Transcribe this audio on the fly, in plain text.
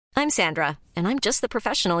I'm Sandra, and I'm just the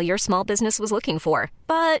professional your small business was looking for.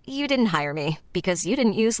 But you didn't hire me because you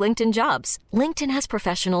didn't use LinkedIn Jobs. LinkedIn has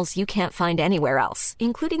professionals you can't find anywhere else,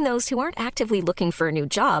 including those who aren't actively looking for a new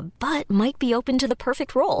job, but might be open to the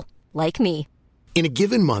perfect role, like me. In a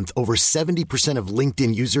given month, over 70% of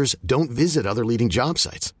LinkedIn users don't visit other leading job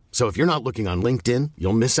sites. So if you're not looking on LinkedIn,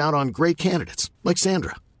 you'll miss out on great candidates like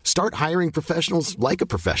Sandra. Start hiring professionals like a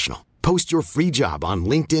professional. Post your free job on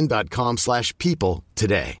linkedin.com/people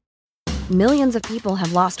today. Millions of people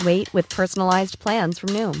have lost weight with personalized plans from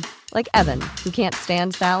Noom. Like Evan, who can't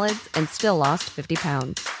stand salads and still lost 50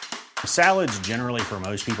 pounds. Salads generally for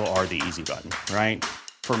most people are the easy button, right?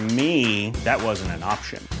 For me, that wasn't an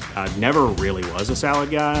option. I never really was a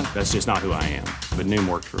salad guy. That's just not who I am. But Noom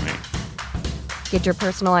worked for me. Get your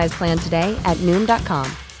personalized plan today at Noom.com.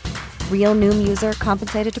 Real Noom user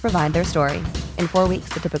compensated to provide their story. In 4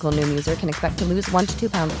 weeks, the typical Noom user can expect to lose 1 to 2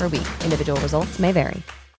 pounds per week. Individual results may vary.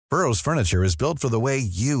 Burrow's furniture is built for the way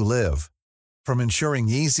you live. From ensuring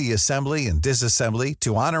easy assembly and disassembly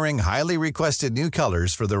to honoring highly requested new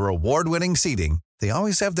colors for their award-winning seating, they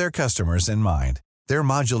always have their customers in mind. Their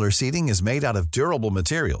modular seating is made out of durable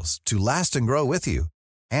materials to last and grow with you.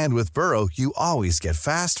 And with Burrow, you always get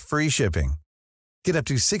fast, free shipping. Get up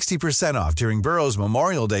to 60% off during Burrow's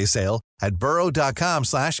Memorial Day sale at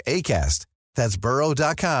burrow.com/ACAST. That's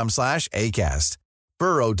burrow.com/ACAST.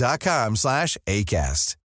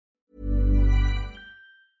 burrow.com/ACAST.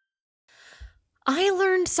 I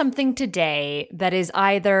learned something today that is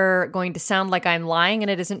either going to sound like I'm lying and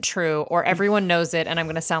it isn't true, or everyone knows it and I'm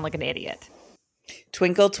going to sound like an idiot.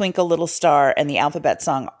 Twinkle, Twinkle, Little Star and the alphabet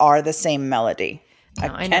song are the same melody.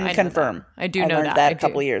 I can confirm. I do know learned that a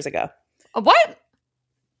couple years ago. What?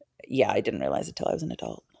 Yeah, I didn't realize it till I was an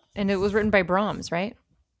adult. And it was written by Brahms, right?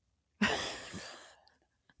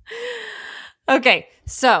 Okay,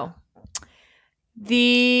 so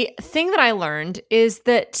the thing that I learned is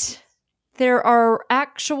that there are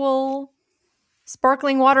actual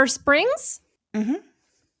sparkling water springs. Mm-hmm.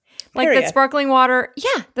 Like that sparkling water.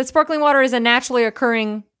 Yeah, that sparkling water is a naturally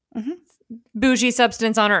occurring bougie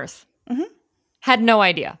substance on Earth. Mm-hmm. Had no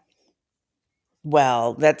idea.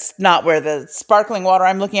 Well, that's not where the sparkling water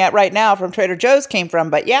I'm looking at right now from Trader Joe's came from,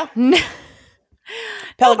 but yeah.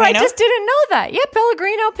 Pellegrino? No, I just didn't know that. Yeah,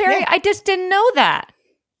 Pellegrino, Perry. Yeah. I just didn't know that.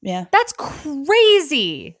 Yeah. That's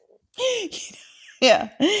crazy. Yeah.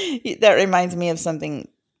 That reminds me of something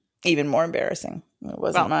even more embarrassing. It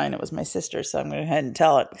wasn't mine. It was my sister's, so I'm going to go ahead and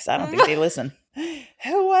tell it because I don't think they listen.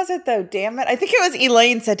 Who was it, though? Damn it. I think it was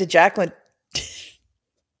Elaine said to Jacqueline,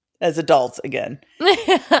 as adults again,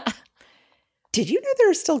 did you know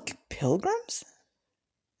there are still pilgrims?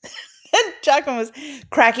 And Jacqueline was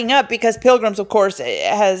cracking up because pilgrims, of course,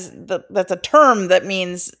 that's a term that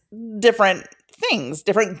means different things,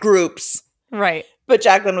 different groups. Right. But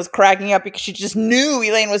Jacqueline was cracking up because she just knew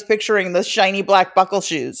Elaine was picturing the shiny black buckle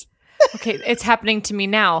shoes. Okay, it's happening to me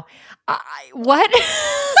now. What?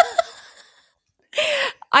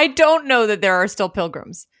 I don't know that there are still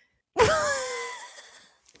pilgrims.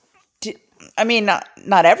 I mean,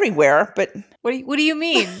 not everywhere, but what do you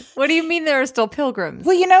mean? What do you mean there are still pilgrims?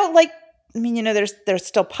 Well, there's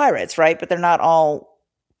still pirates, right? But they're not all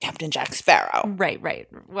Captain Jack Sparrow. Right.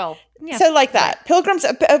 Well, yeah. So like that.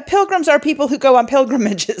 Right. Pilgrims are people who go on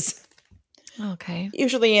pilgrimages. Okay.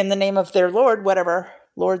 Usually in the name of their Lord, whatever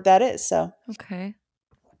Lord that is. So. Okay.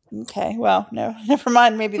 Well, no, never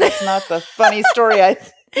mind. Maybe that's not the funny story I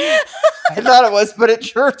thought it was, but it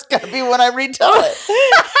sure it's got to be when I retell it.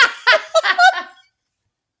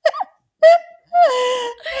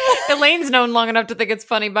 Elaine's known long enough to think it's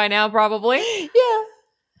funny by now, probably. Yeah.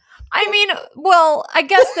 I mean, well, I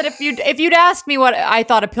guess that if you'd asked me what I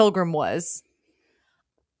thought a pilgrim was,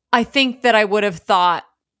 I think that I would have thought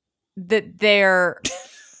that they're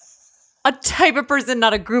a type of person,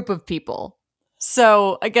 not a group of people.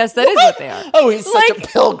 So I guess that is what they are. Oh, he's such a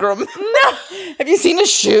pilgrim. No. Have you seen his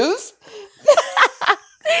shoes?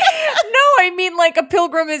 No, I mean like a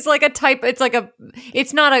pilgrim is like a type. It's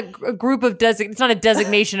not a group of it's not a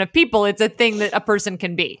designation of people. It's a thing that a person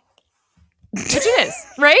can be. Which it is,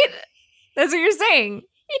 right? That's what you're saying.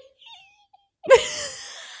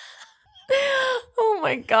 Oh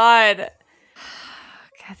my God.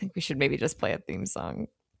 Okay, I think we should maybe just play a theme song.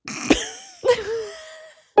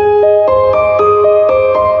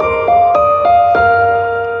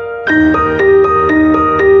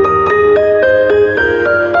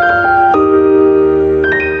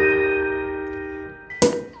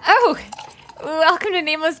 Oh, welcome to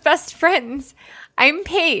Nameless Best Friends. I'm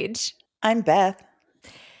Paige. I'm Beth.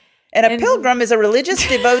 And a pilgrim is a religious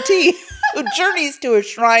devotee who journeys to a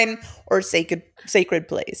shrine or sacred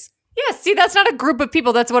place. Yeah, see, that's not a group of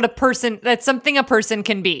people. That's that's something a person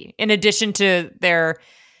can be in addition to their,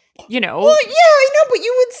 Well, yeah, I know, but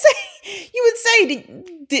you would say,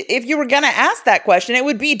 if you were going to ask that question, it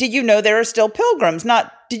would be, did you know there are still pilgrims?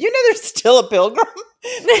 Not, did you know there's still a pilgrim?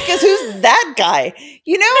 Because who's that guy?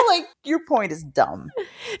 Like, your point is dumb. No,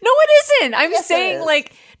 it isn't. I'm saying,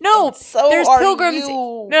 like, no, so there's pilgrims.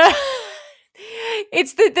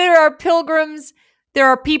 It's that there are pilgrims. There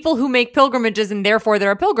are people who make pilgrimages, and therefore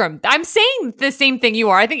they're a pilgrim. I'm saying the same thing you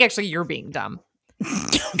are. I think actually you're being dumb.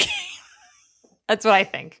 Okay. That's what I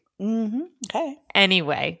think. Mm-hmm. Okay.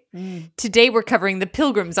 Anyway, today we're covering the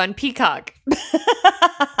Pilgrims on Peacock.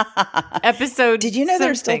 Episode. Did you know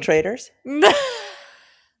there's still traitors?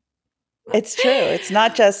 It's true. It's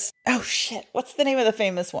not just. Oh shit! What's the name of the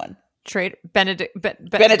famous one? Benedict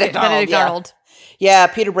Arnold. Arnold. Yeah,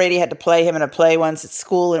 Peter Brady had to play him in a play once at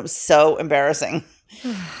school, and it was so embarrassing.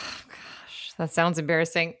 Gosh, that sounds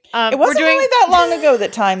embarrassing. It wasn't really that long ago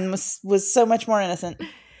that time was so much more innocent.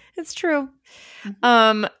 It's true.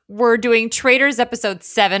 We're doing Traitors episode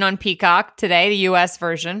 7 on Peacock today, the US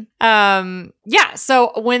version.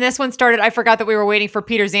 So when this one started, I forgot that we were waiting for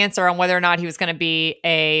Peter's answer on whether or not he was going to be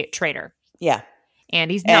a traitor. Yeah. And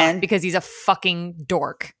he's not, because he's a fucking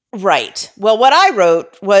dork. Right. Well, what I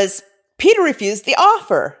wrote was Peter refused the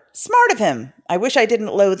offer. Smart of him. I wish I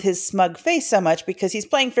didn't loathe his smug face so much because he's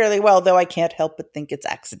playing fairly well, though I can't help but think it's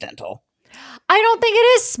accidental. I don't think it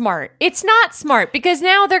is smart. It's not smart because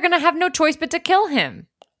now they're going to have no choice but to kill him.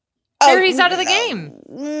 He's out of the game.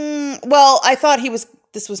 Well, I thought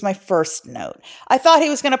this was my first note. I thought he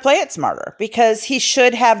was going to play it smarter because he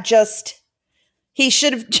should have just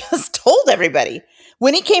told everybody.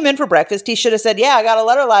 When he came in for breakfast, he should have said, yeah, I got a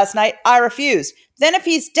letter last night. I refuse. Then if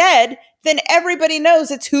he's dead, then everybody knows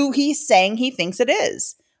it's who he's saying he thinks it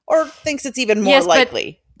is or thinks it's even more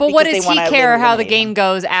likely. But what does he care how the game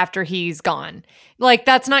goes after he's gone? Like,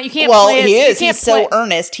 that's not, you can't play it. He is. He's so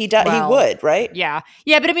earnest. He would, right? Yeah.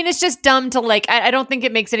 Yeah, but I mean, it's just dumb to like, I don't think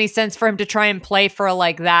it makes any sense for him to try and play for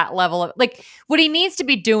like that level of, like, what he needs to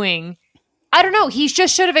be doing, I don't know. He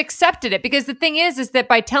just should have accepted it because the thing is that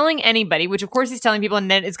by telling anybody, which of course he's telling people and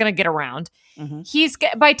then it's going to get around,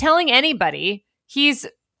 by telling anybody, he's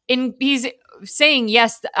saying,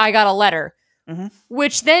 yes, I got a letter.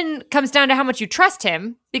 Which then comes down to how much you trust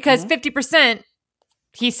him because 50%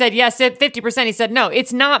 he said yes, 50% he said no.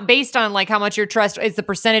 It's not based on like how much your trust is the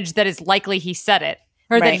percentage that is likely he said it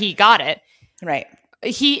or that he got it. Right.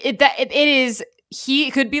 He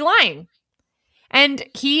could be lying. And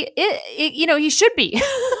he should be.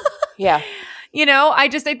 Yeah. I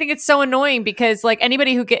think it's so annoying because like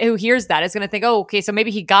anybody who hears that is going to think, oh, okay, so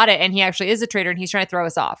maybe he got it and he actually is a traitor and he's trying to throw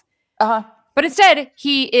us off. But instead,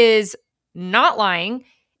 he is not lying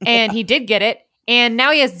and he did get it and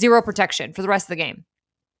now he has zero protection for the rest of the game.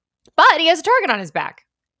 But he has a target on his back.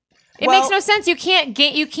 It makes no sense. You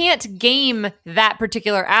can't game that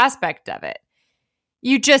particular aspect of it.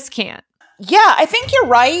 You just can't. Yeah, I think you're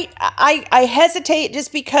right. I hesitate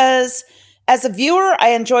just because as a viewer,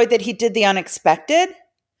 I enjoyed that he did the unexpected.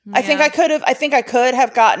 Yeah. I think I could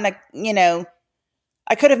have gotten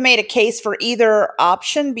I could have made a case for either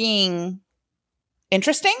option being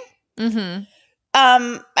interesting.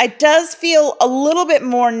 It does feel a little bit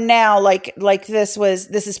more now like this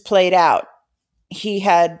is played out. He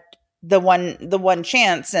had the one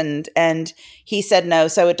chance and he said no,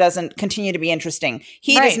 so it doesn't continue to be interesting.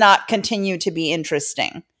 He does not continue to be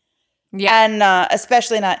interesting. Yeah. And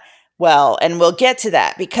especially not and we'll get to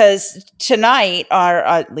that because tonight, or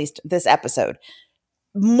at least this episode,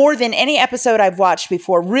 more than any episode I've watched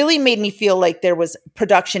before, really made me feel like there was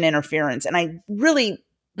production interference. And I really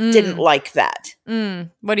didn't like that.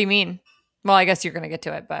 What do you mean? Well, I guess you're going to get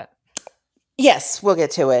to it, but. Yes, we'll get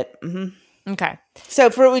to it. Okay. So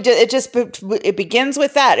it begins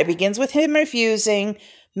with that. It begins with him refusing,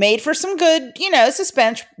 made for some good,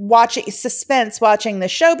 suspense watching the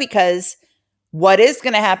show because what is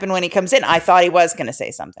going to happen when he comes in? I thought he was going to say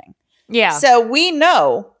something. Yeah. So we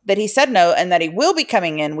know that he said no and that he will be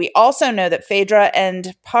coming in. We also know that Phaedra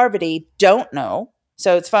and Parvati don't know.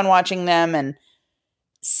 So it's fun watching them and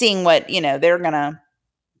seeing what, they're going to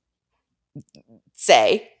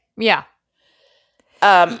say. Yeah.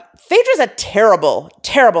 Phaedra's a terrible,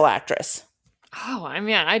 terrible actress. Oh, I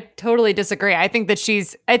mean, I totally disagree. I think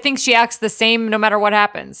she acts the same no matter what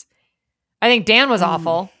happens. I think Dan was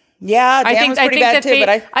awful. Yeah, Dan was pretty bad too.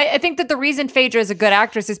 But I think that the reason Phaedra is a good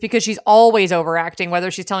actress is because she's always overacting,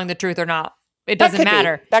 whether she's telling the truth or not. It doesn't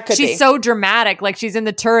matter. That could be. She's so dramatic. Like she's in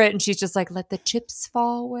the turret and she's just like, let the chips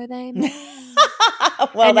fall where they may.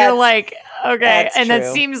 Well, and you're like, Okay. That's and true.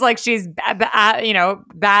 that seems like she's, bad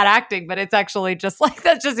acting, but it's actually just like,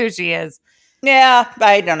 that's just who she is. Yeah,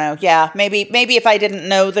 I don't know. Yeah, maybe if I didn't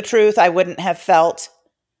know the truth, I wouldn't have felt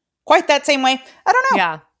quite that same way. I don't know.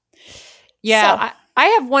 Yeah. Yeah. So. I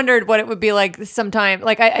have wondered what it would be like sometime.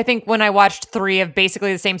 Like, I think when I watched 3 of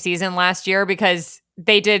basically the same season last year, because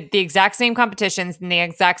they did the exact same competitions in the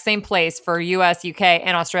exact same place for US, UK,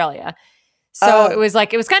 and Australia. So it was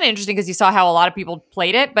kind of interesting because you saw how a lot of people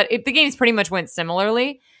played it, but the games pretty much went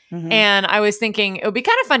similarly. Mm-hmm. And I was thinking it would be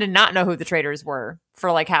kind of fun to not know who the traitors were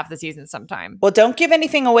for like half the season sometime. Well, don't give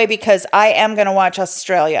anything away because I am going to watch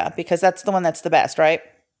Australia because that's the one that's the best, right?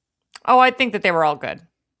 Oh, I think that they were all good.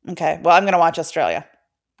 Okay. Well, I'm going to watch Australia.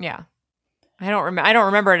 Yeah. I don't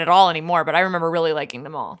remember it at all anymore, but I remember really liking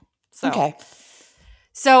them all. So. Okay.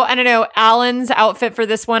 So, I don't know, Alan's outfit for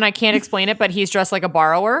this one, I can't explain it, but he's dressed like a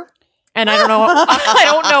borrower. And I don't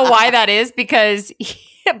know why that is because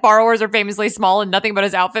borrowers are famously small and nothing but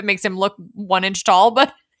his outfit makes him look 1 inch tall.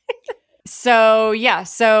 But so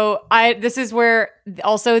this is where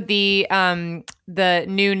also the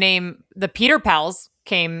new name, the Peter Pals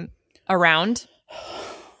came around,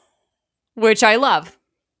 which I love.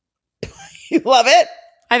 You love it?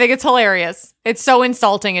 I think it's hilarious. It's so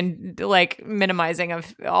insulting and like minimizing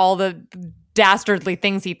of all the dastardly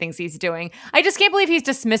things he thinks he's doing. I just can't believe he's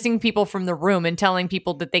dismissing people from the room and telling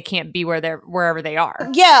people that they can't be wherever they are.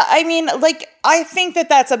 Yeah, I mean, like, I think that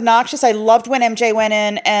that's obnoxious. I loved when MJ went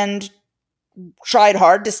in and tried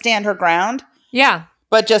hard to stand her ground. Yeah.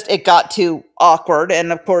 But just it got too awkward.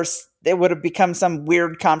 And of course, it would have become some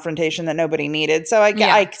weird confrontation that nobody needed. So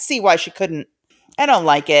I see why she couldn't. I don't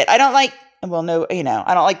like it. I don't like, I don't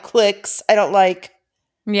like clicks. I don't like.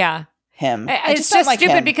 Yeah. Him. It's just like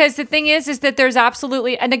stupid because the thing is that there's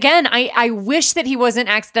absolutely, and again, I wish that he wasn't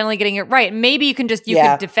accidentally getting it right. Maybe you could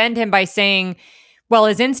defend him by saying, well,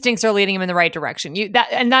 his instincts are leading him in the right direction.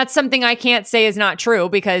 And that's something I can't say is not true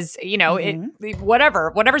because,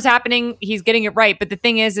 whatever's happening, he's getting it right. But the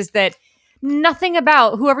thing is that nothing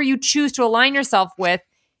about whoever you choose to align yourself with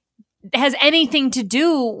has anything to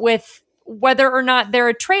do with whether or not they're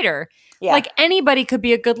a traitor. Yeah. Like anybody could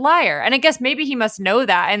be a good liar. And I guess maybe he must know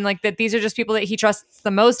that. And like that these are just people that he trusts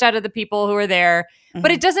the most out of the people who are there. Mm-hmm.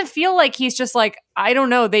 But it doesn't feel like he's just like, I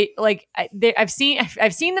don't know. I've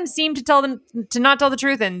seen them seem to tell them to not tell the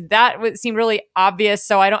truth. And that would seem really obvious.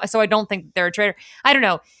 So I don't think they're a traitor. I don't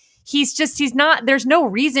know. There's no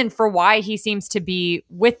reason for why he seems to be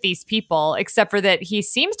with these people, except for that he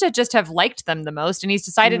seems to just have liked them the most. And he's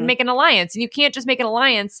decided to make an alliance. And you can't just make an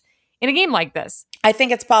alliance in a game like this. I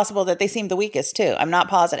think it's possible that they seem the weakest too. I'm not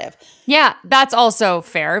positive. Yeah, that's also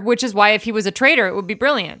fair, which is why if he was a traitor, it would be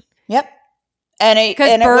brilliant. Yep. And it would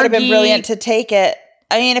have been brilliant to take it.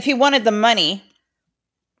 I mean, if he wanted the money.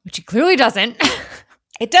 Which he clearly doesn't.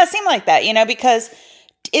 It does seem like that, because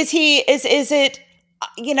is it,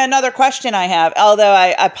 another question I have, although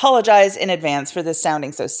I apologize in advance for this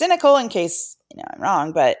sounding so cynical in case, I'm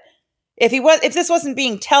wrong, but if this wasn't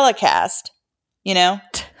being telecast,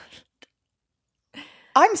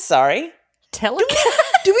 I'm sorry. Telecast?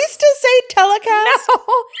 Do we still say telecast? No.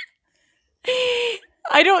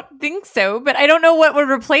 I don't think so, but I don't know what would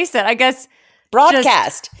replace it. I guess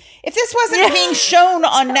broadcast. If this wasn't being shown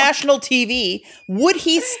on national TV, would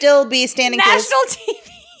he still be standing national TV?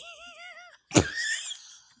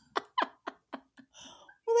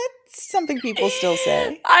 Well, that's something people still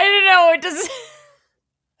say. I don't know. It just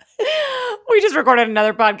we just recorded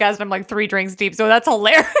another podcast and I'm like 3 drinks deep, so that's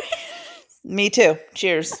hilarious. Me too.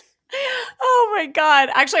 Cheers. Oh my God.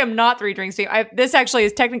 Actually, I'm not 3 drinks deep. This actually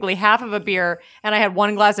is technically half of a beer and I had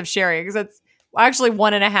 1 glass of sherry because it's actually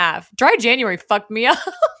 1.5. Dry January fucked me up.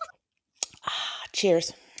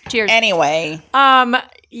 Cheers. Cheers. Anyway.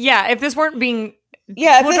 Yeah, if this weren't being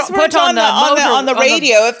if this weren't on the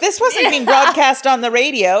radio, if this wasn't being broadcast on the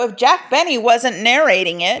radio, if Jack Benny wasn't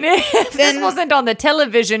narrating it, if this wasn't on the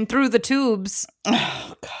television through the tubes.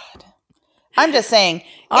 Oh God. I'm just saying.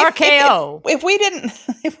 RKO. If we didn't,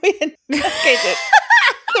 okay,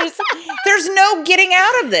 there's no getting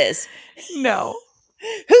out of this. No.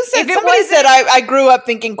 Who said? Somebody said I grew up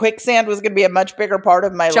thinking quicksand was going to be a much bigger part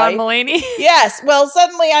of my life. John Mulaney. Yes. Well,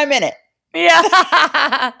 suddenly I'm in it.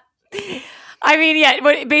 Yeah. I mean, yeah.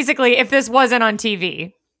 But basically, if this wasn't on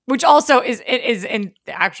TV, which also is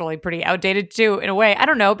actually pretty outdated too in a way. I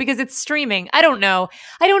don't know because it's streaming. I don't know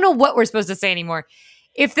what we're supposed to say anymore.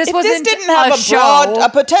 If this didn't have a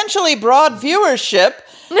potentially broad viewership,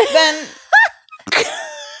 then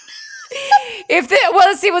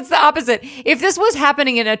let's see what's the opposite. If this was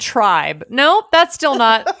happening in a tribe, no, that's still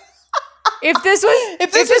not. If this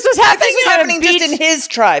was happening just in his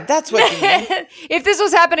tribe, that's what you mean. If this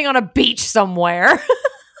was happening on a beach somewhere.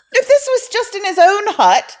 If this was just in his own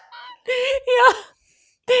hut. Yeah.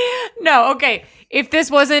 No, okay. If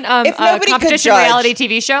this wasn't if a competition reality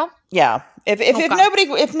TV show. Yeah. If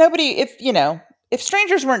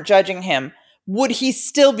strangers weren't judging him, would he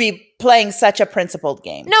still be playing such a principled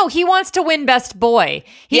game? No, he wants to win best boy.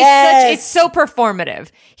 It's so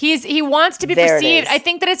performative. He wants to be perceived. I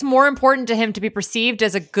think that it's more important to him to be perceived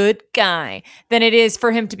as a good guy than it is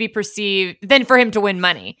for him to be perceived than for him to win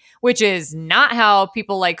money, which is not how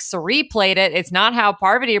people like Sari played it. It's not how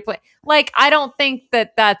Parvati played. Like, I don't think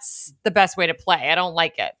that that's the best way to play. I don't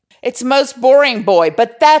like it. It's most boring boy,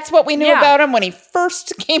 but that's what we knew about him when he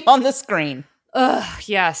first came on the screen.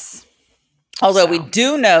 Yes. Although we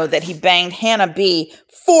do know that he banged Hannah B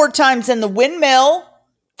 4 times in the windmill.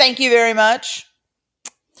 Thank you very much.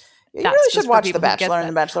 You really should watch The Bachelor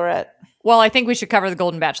and The Bachelorette. Well, I think we should cover The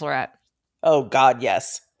Golden Bachelorette. Oh, God,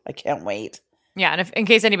 yes. I can't wait. Yeah, and in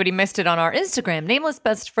case anybody missed it on our Instagram, Nameless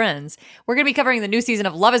Best Friends, we're going to be covering the new season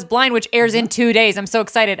of Love is Blind, which airs in 2 days. I'm so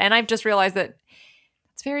excited. And I've just realized that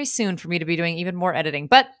it's very soon for me to be doing even more editing.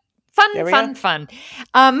 But fun.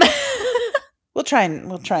 We'll try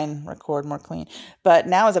and record more clean. But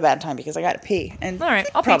now is a bad time because I got to pee. And all right,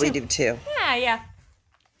 I'll probably do too. Yeah.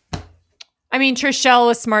 I mean, Trishelle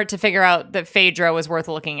was smart to figure out that Phaedra was worth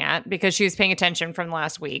looking at because she was paying attention from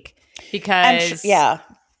last week. Because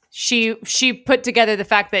she put together the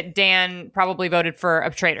fact that Dan probably voted for a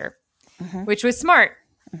traitor, which was smart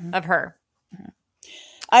of her.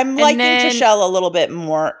 I'm liking Trishelle a little bit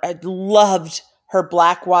more. I loved her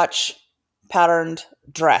black watch patterned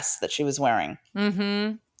dress that she was wearing.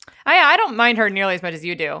 Mm-hmm. I don't mind her nearly as much as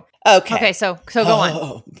you do. Okay, so go on.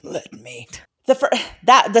 Oh, let me.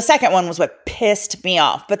 The second one was what pissed me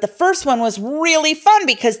off, but the first one was really fun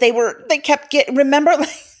because they kept remember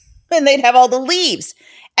when they'd have all the leaves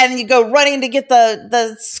and you go running to get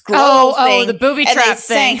the scroll thing. Oh, the booby trap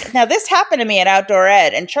thing. Now this happened to me at Outdoor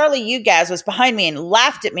Ed, and Charlie Ugaz was behind me and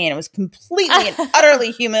laughed at me, and it was completely and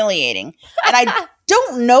utterly humiliating. And I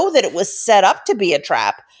don't know that it was set up to be a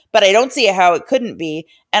trap, but I don't see how it couldn't be,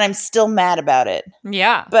 and I'm still mad about it.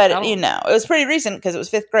 Yeah. But, it was pretty recent because it was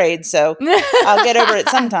 5th grade, so I'll get over it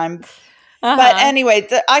sometime. But anyway,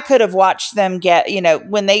 I could have watched them get,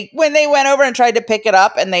 when they went over and tried to pick it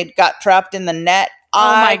up and they got trapped in the net,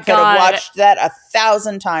 I could have watched that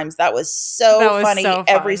 1,000 times. That was so funny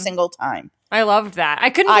every single time. I loved that. I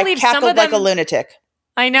couldn't believe some of them. like a lunatic.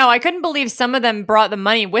 I know. I couldn't believe some of them brought the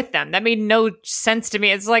money with them. That made no sense to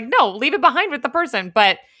me. It's like, no, leave it behind with the person.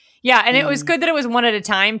 But yeah, and it was good that it was one at a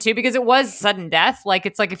time too, because it was sudden death. Like,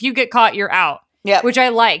 it's like if you get caught, you're out. Yeah, which I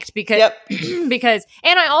liked because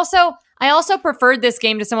and I also preferred this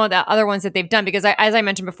game to some of the other ones that they've done because as I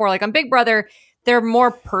mentioned before, like on Big Brother, they're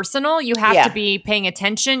more personal. You have to be paying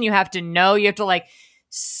attention. You have to know. You have to like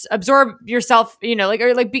absorb yourself,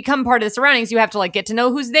 or become part of the surroundings. You have to like get to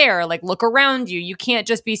know who's there, like look around you. You can't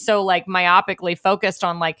just be so like myopically focused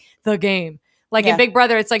on like the game. Like in Big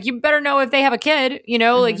Brother, it's like, you better know if they have a kid,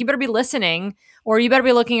 like you better be listening or you better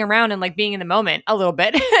be looking around and like being in the moment a little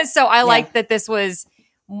bit. So I like that this was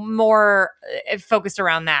more focused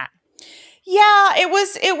around that. Yeah, it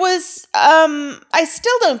was, I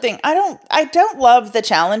still don't think, I don't love the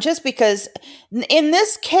challenges because in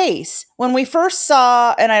this case, when we first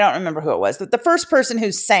saw, and I don't remember who it was, but the first person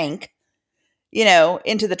who sank,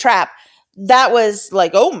 into the trap, that was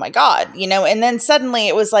like, oh my God, and then suddenly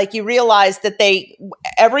it was like, you realized that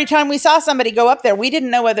every time we saw somebody go up there, we didn't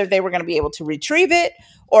know whether they were going to be able to retrieve it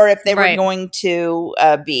or if they were going to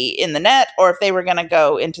be in the net or if they were going to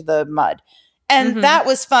go into the mud. And that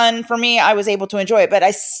was fun for me. I was able to enjoy it, but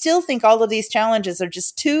I still think all of these challenges are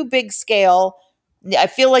just too big scale. I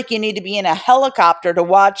feel like you need to be in a helicopter to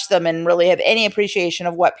watch them and really have any appreciation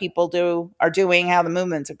of what people are doing, how the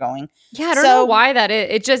movements are going. Yeah, I don't know why that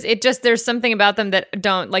is. It just there's something about them that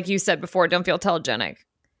don't, like you said before, don't feel telegenic.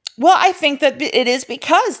 Well, I think that it is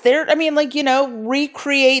because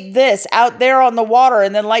recreate this out there on the water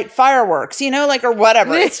and then light fireworks, or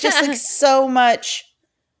whatever. It's just like so much.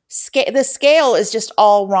 The scale is just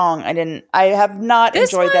all wrong. I have not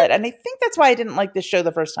enjoyed that. And I think that's why I didn't like this show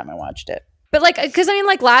the first time I watched it. But because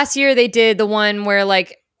last year they did the one where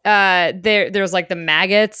there's like the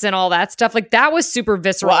maggots and all that stuff. Like that was super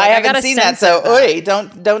visceral. Well, I haven't seen that, so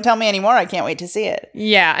don't tell me anymore. I can't wait to see it.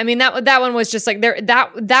 Yeah, I mean that one was just like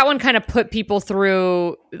that one kind of put people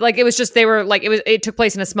through. Like it was just it took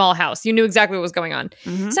place in a small house. You knew exactly what was going on.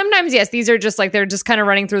 Mm-hmm. Sometimes yes, these are just like they're just kind of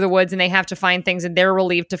running through the woods and they have to find things and they're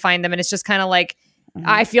relieved to find them and it's just kind of like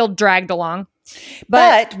I feel dragged along.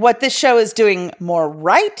 But what this show is doing more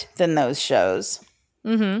right than those shows,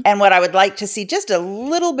 and what I would like to see just a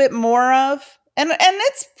little bit more of, and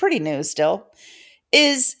it's pretty new still,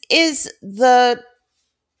 is the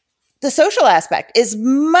social aspect is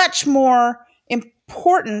much more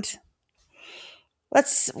important.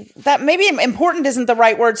 Maybe important isn't the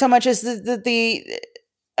right word so much as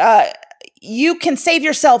you can save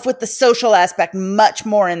yourself with the social aspect much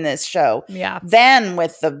more in this show than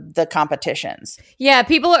with the competitions. Yeah,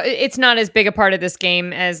 it's not as big a part of this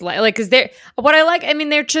game as because they're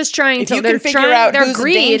just trying to, if you can figure out who's a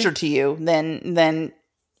danger to you, then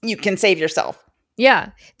you can save yourself.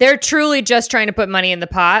 Yeah, they're truly just trying to put money in the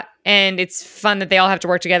pot, and it's fun that they all have to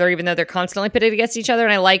work together, even though they're constantly pitted against each other.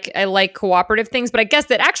 And I like cooperative things, but I guess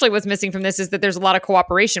that actually what's missing from this is that there's a lot of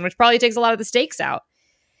cooperation, which probably takes a lot of the stakes out.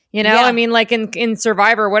 You know, I mean, like in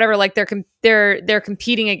Survivor or whatever, like they're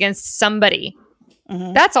competing against somebody.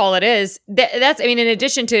 That's all it is. In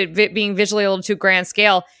addition to being visually able to grand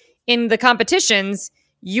scale, in the competitions,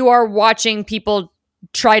 you are watching people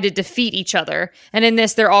try to defeat each other, and in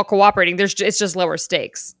this, they're all cooperating. It's just lower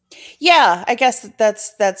stakes. Yeah, I guess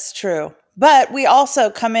that's true. But we also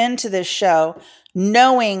come into this show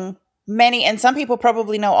knowing many, and some people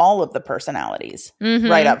probably know all of the personalities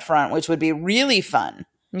right up front, which would be really fun.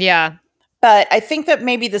 Yeah. But I think that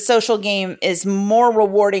maybe the social game is more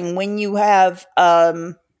rewarding when you have,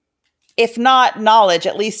 if not knowledge,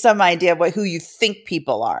 at least some idea of who you think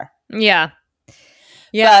people are. Yeah.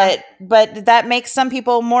 Yeah. But that makes some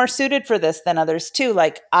people more suited for this than others too.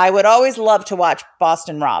 Like, I would always love to watch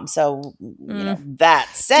Boston Rob. So, that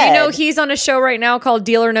said. Do you know he's on a show right now called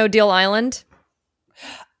Deal or No Deal Island?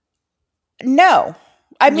 No.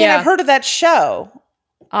 I mean, I've heard of that show.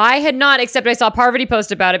 I had not, except I saw Parvati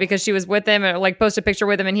post about it because she was with him, or like post a picture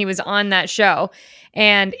with him, and he was on that show.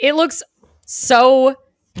 And it looks so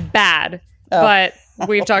bad. But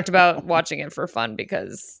we've talked about watching it for fun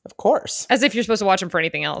because... Of course. As if you're supposed to watch him for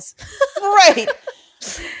anything else. Right.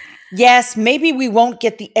 Yes, maybe we won't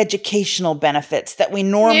get the educational benefits that we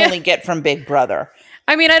normally get from Big Brother.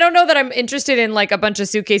 I mean, I don't know that I'm interested in like a bunch of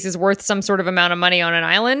suitcases worth some sort of amount of money on an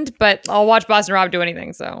island, but I'll watch Boston Rob do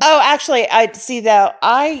anything. So. Oh, actually, I see that.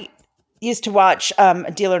 I used to watch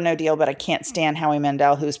Deal or No Deal, but I can't stand Howie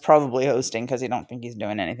Mandel, who's probably hosting because I don't think he's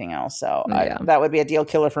doing anything else. So that would be a deal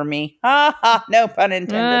killer for me. No pun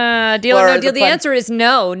intended. Deal or no deal. The answer is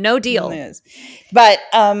no deal. But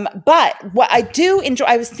what I do enjoy,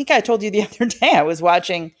 I think I told you the other day, I was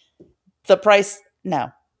watching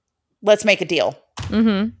Let's Make a Deal,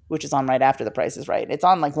 which is on right after The Price is Right. It's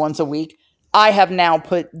on like once a week. I have now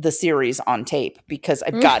put the series on tape because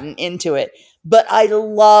I've gotten into it. But I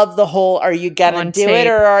love the whole, are you going to do it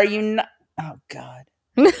or are you not? Oh, God.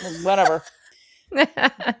 Whatever.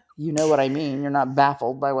 You know what I mean. You're not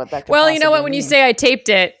baffled by what that could Well, you know what? When mean. you say I taped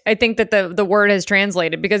it, I think that the word has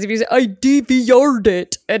translated, because if you say I DVR'd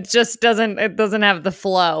it, it just doesn't have the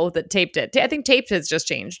flow that taped it. I think taped has just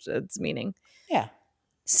changed its meaning. Yeah.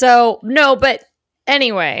 So, no, but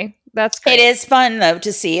anyway, that's great. It is fun, though,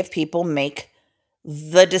 to see if people make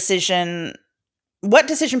the decision, what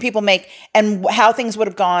decision people make, and how things would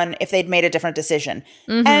have gone if they'd made a different decision.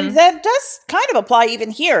 And that does kind of apply even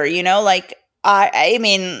here, you know, like, I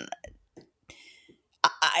mean,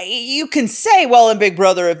 you can say, well, in Big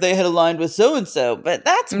Brother, if they had aligned with so-and-so, but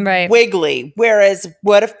that's wiggly. Whereas,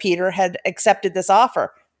 what if Peter had accepted this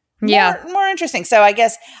offer? More interesting. So I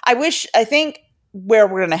guess, I think where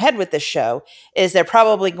we're going to head with this show is they're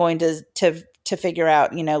probably going to figure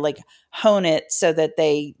out, you know, like hone it so that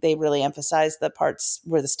they really emphasize the parts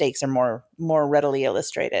where the stakes are more readily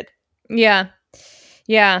illustrated. Yeah.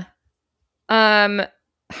 Yeah. And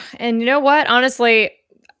you know what? Honestly,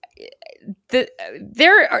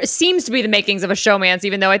 seems to be the makings of a showmance,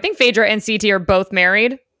 even though I think Phaedra and CT are both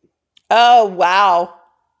married. Oh, wow.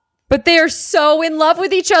 But they are so in love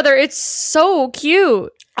with each other. It's so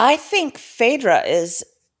cute. I think Phaedra is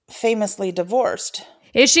famously divorced.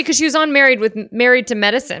 Is she? Because she was on Married to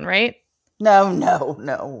Medicine, right?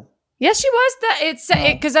 No. Yes, she was.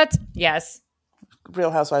 Because that's, yes.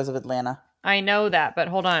 Real Housewives of Atlanta. I know that, but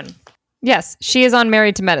hold on. Yes, she is on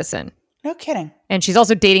Married to Medicine. No kidding. And she's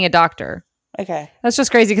also dating a doctor. Okay. That's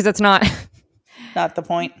just crazy because it's not. Not the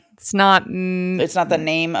point. It's not. It's not the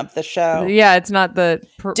name of the show. Yeah, it's not the.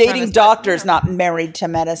 Dating doctors, not Married to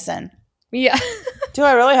Medicine. Yeah. Do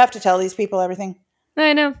I really have to tell these people everything?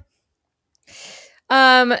 I know.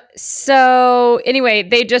 So anyway,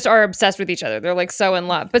 they just are obsessed with each other. They're like so in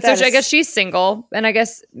love. But I guess she's single, and I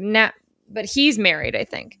guess but he's married, I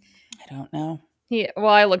think. I don't know.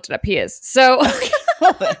 I looked it up. He is. So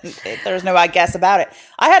there's no I guess about it.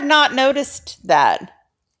 I had not noticed that.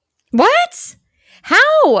 What?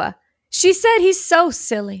 How? She said he's so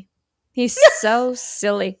silly. He's so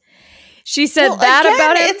silly. She said about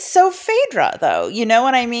him. It's so Phaedra, though. You know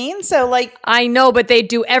what I mean? So, like, I know, but they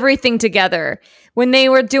do everything together. When they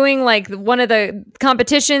were doing like one of the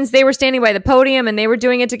competitions, they were standing by the podium and they were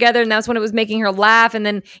doing it together, and that's when it was making her laugh. And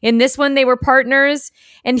then in this one, they were partners,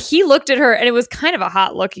 and he looked at her, and it was kind of a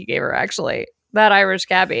hot look he gave her, actually. That Irish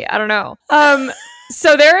cabbie. I don't know.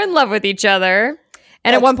 So they're in love with each other.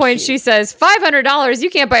 And at one point, she says, $500, you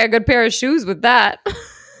can't buy a good pair of shoes with that.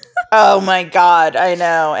 Oh my God, I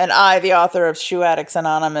know. And I, the author of Shoe Addicts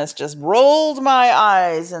Anonymous, just rolled my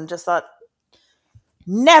eyes and just thought,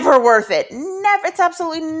 never worth it. Never. It's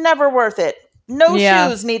absolutely never worth it. No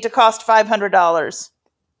shoes need to cost $500.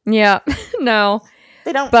 Yeah, no.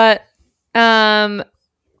 They don't. But I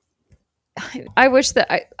wish that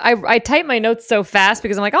I type my notes so fast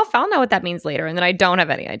because I'm like, I'll know what that means later. And then I don't have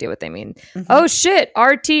any idea what they mean. Mm-hmm. Oh shit,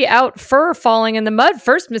 RT out fur falling in the mud.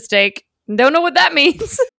 First mistake. Don't know what that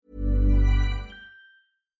means.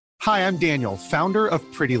 Hi, I'm Daniel, founder of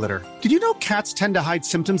Pretty Litter. Did you know cats tend to hide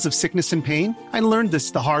symptoms of sickness and pain? I learned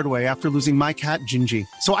this the hard way after losing my cat, Gingy.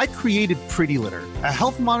 So I created Pretty Litter, a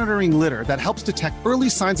health monitoring litter that helps detect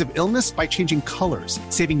early signs of illness by changing colors,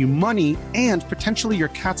 saving you money and potentially your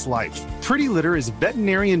cat's life. Pretty Litter is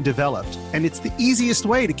veterinarian developed, and it's the easiest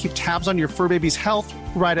way to keep tabs on your fur baby's health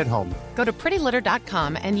right at home. Go to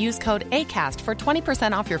prettylitter.com and use code ACAST for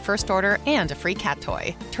 20% off your first order and a free cat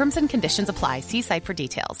toy. Terms and conditions apply. See site for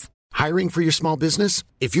details. Hiring for your small business?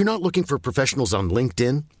 If you're not looking for professionals on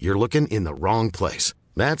LinkedIn, you're looking in the wrong place.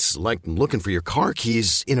 That's like looking for your car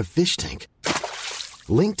keys in a fish tank.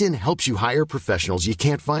 LinkedIn helps you hire professionals you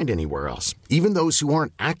can't find anywhere else, even those who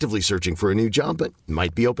aren't actively searching for a new job but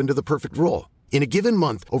might be open to the perfect role. In a given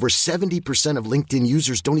month, over 70% of LinkedIn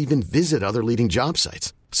users don't even visit other leading job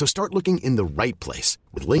sites. So start looking in the right place.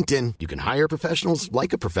 With LinkedIn, you can hire professionals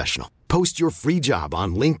like a professional. Post your free job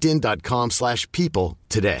on linkedin.com/people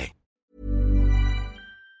today.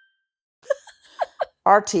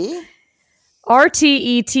 RT?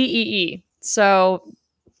 RTETEE. So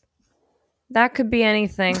that could be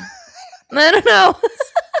anything. I don't know.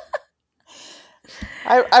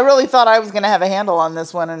 I really thought I was going to have a handle on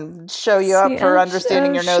this one and show you up for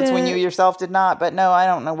understanding your notes when you yourself did not. But no, I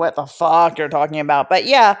don't know what the fuck you're talking about. But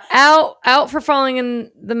yeah. Out for falling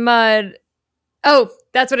in the mud. Oh,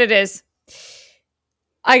 that's what it is.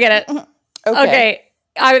 I get it. Okay.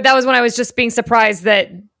 That was when I was just being surprised that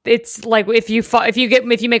it's like if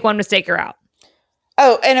you make one mistake, you're out.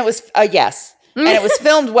 Oh, and it was yes. And it was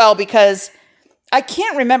filmed well because I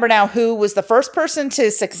can't remember now who was the first person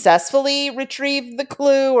to successfully retrieve the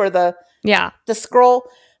clue or the scroll.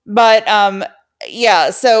 But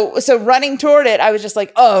so running toward it, I was just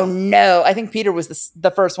like, oh no. I think Peter was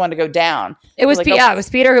the first one to go down. It was it was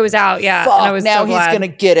Peter who was out. Yeah. Fuck, and I was now so glad. He's gonna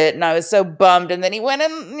get it. And I was so bummed. And then he went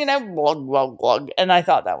and glug, glug. And I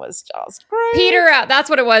thought that was just great. Peter out. That's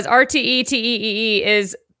what it was. RTETEE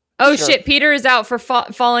is shit. Peter is out for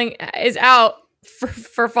falling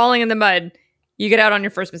for falling in the mud. You get out on your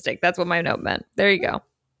first mistake. That's what my note meant. There you go.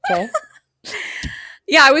 Okay.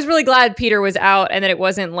 Yeah, I was really glad Peter was out and that it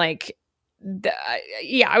wasn't like,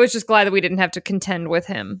 I was just glad that we didn't have to contend with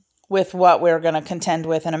him. With what we're going to contend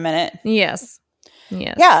with in a minute. Yes.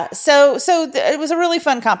 Yes. Yeah. So it was a really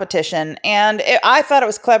fun competition. And I thought it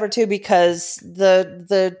was clever too because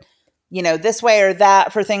the this way or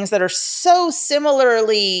that for things that are so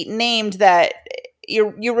similarly named that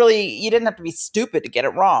you didn't have to be stupid to get it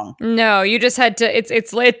wrong. No, you just had to. It's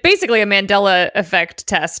basically a Mandela effect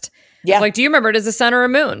test. Yeah, like, do you remember it as a sun or a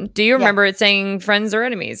moon? Do you remember it saying friends or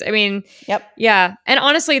enemies? I mean, yep, yeah. And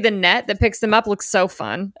honestly, the net that picks them up looks so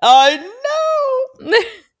fun. I know.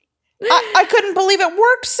 I couldn't believe it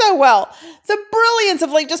worked so well. The brilliance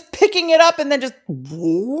of like just picking it up and then just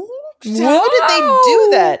whoa. How did they do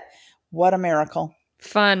that? What a miracle!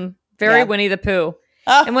 Fun, very Winnie the Pooh.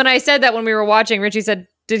 And when I said that when we were watching, Richie said,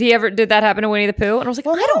 did that happen to Winnie the Pooh? And I was like,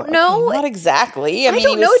 I don't know. Not exactly. I mean,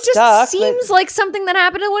 don't know. It just seems like something that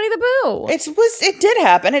happened to Winnie the Pooh. It did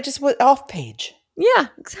happen. It just was off page. Yeah,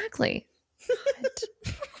 exactly.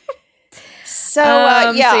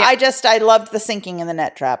 I loved the sinking in the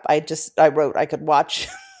net trap. I wrote I could watch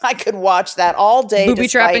that all day. Booby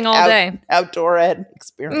trapping all day. Outdoor ed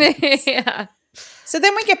experience. Yeah. So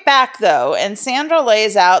then we get back, though, and Sandra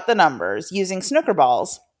lays out the numbers using snooker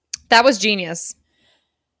balls. That was genius.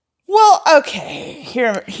 Well, okay.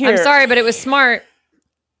 Here. I'm sorry, but it was smart.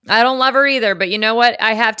 I don't love her either, but you know what?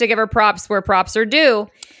 I have to give her props where props are due.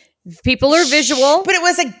 People are visual. But it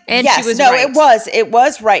was she was right. It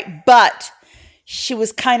was right, but she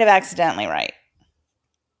was kind of accidentally right.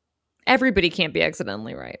 Everybody can't be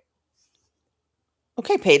accidentally right.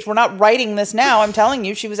 Okay, Paige, we're not writing this now. I'm telling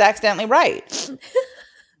you, she was accidentally right.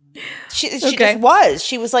 She just was.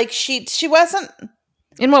 She was like, she wasn't.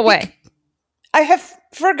 In what way? I have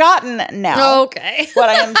forgotten now. Okay. What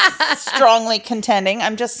I am strongly contending.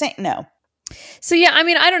 I'm just saying, no. So yeah, I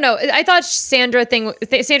mean, I don't know. I thought Sandra's thing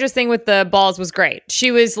with the balls was great.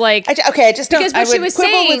 She was like, I just don't. I would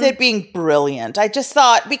quibble with it being brilliant. I just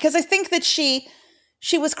thought, because I think that she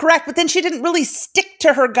was correct, but then she didn't really stick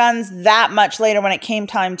to her guns that much later when it came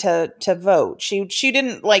time to vote. She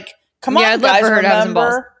didn't like, come on, I'd guys, love for her to have some balls.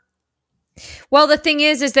 remember. Well, the thing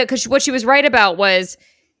is that because what she was right about was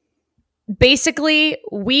basically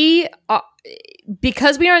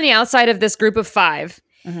because we are on the outside of this group of 5.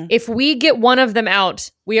 If we get one of them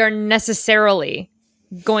out, we are necessarily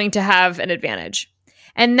going to have an advantage.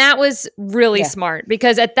 And that was really smart,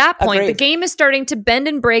 because at that point, the game is starting to bend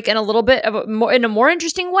and break in a little bit of in a more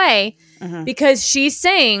interesting way, because she's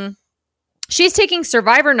taking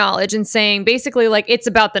survivor knowledge and saying basically like it's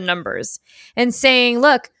about the numbers, and saying,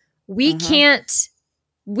 look, we can't,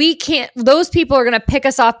 those people are going to pick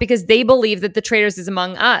us off because they believe that the Traitors is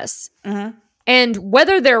among us. And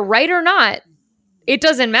whether they're right or not, it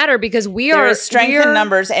doesn't matter, because there is strength in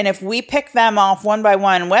numbers, and if we pick them off one by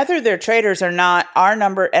one, whether they're traitors or not, our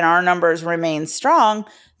numbers remain strong,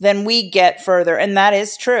 then we get further, and that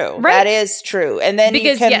is true. Right. That is true, and then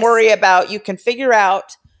you can worry about, you can figure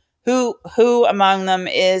out who among them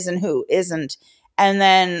is and who isn't, and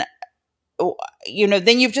then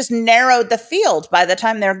then you've just narrowed the field. By the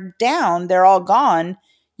time they're down, they're all gone.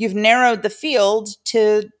 You've narrowed the field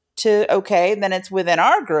to okay, then it's within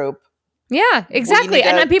our group. Yeah, exactly.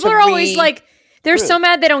 And people are always like, they're so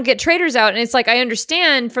mad they don't get traitors out. And it's like, I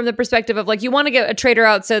understand from the perspective of like, you want to get a traitor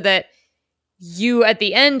out so that you at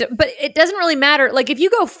the end, but it doesn't really matter. Like if you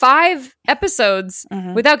go 5 episodes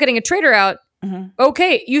without getting a traitor out,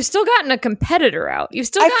 okay, you've still gotten a competitor out. You've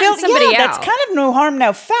still gotten somebody out. That's kind of no harm,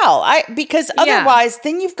 no foul. Because otherwise,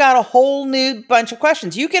 then you've got a whole new bunch of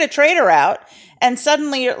questions. You get a traitor out, and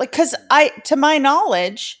suddenly you're like, because to my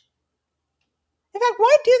knowledge, in fact,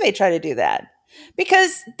 why do they try to do that?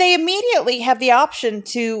 Because they immediately have the option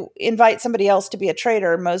to invite somebody else to be a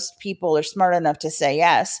traitor. Most people are smart enough to say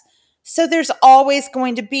yes. So there's always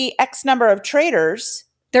going to be X number of traitors.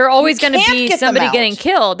 There's always going to be somebody getting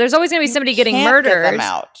killed. There's always going to be somebody getting murdered. Get them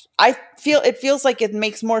out. It feels like it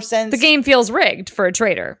makes more sense. The game feels rigged for a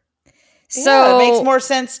traitor. So yeah, it makes more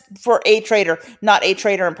sense for a traitor, not a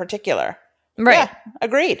traitor in particular. Right. Yeah,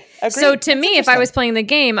 agreed. So to me, if I was playing the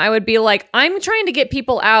game, I would be like, I'm trying to get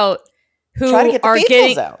people out who are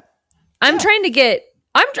getting out.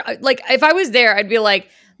 If I was there, I'd be like,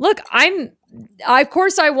 look, of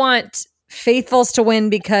course I want faithfuls to win,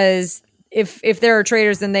 because if there are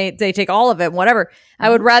traitors, then they take all of it, whatever. I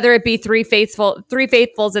would rather it be three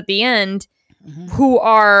faithfuls at the end who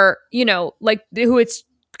are, who it's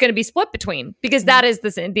going to be split between, because that is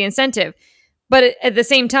the incentive. But at the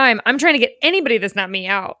same time, I'm trying to get anybody that's not me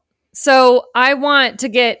out. So I want to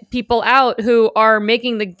get people out who are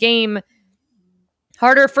making the game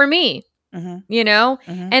harder for me,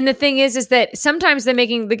 And the thing is that sometimes they're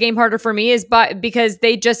making the game harder for me because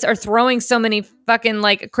they just are throwing so many fucking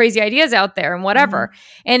like crazy ideas out there and whatever.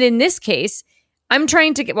 And in this case, I'm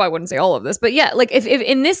trying to get, I wouldn't say all of this, but yeah, like if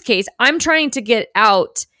in this case, I'm trying to get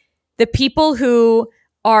out the people who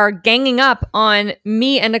are ganging up on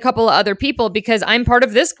me and a couple of other people because I'm part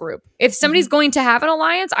of this group. If somebody's going to have an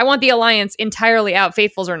alliance, I want the alliance entirely out,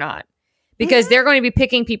 faithfuls or not, because they're going to be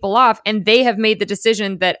picking people off, and they have made the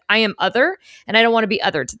decision that I am other and I don't want to be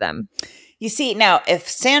other to them. You see, now, if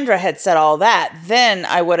Sandra had said all that, then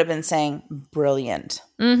I would have been saying brilliant.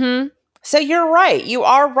 So you're right. You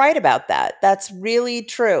are right about that. That's really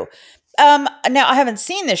true. Now, I haven't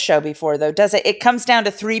seen this show before, though. Does it? It comes down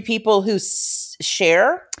to 3 people who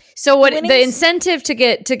share. So what the incentive to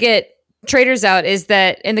get traitors out is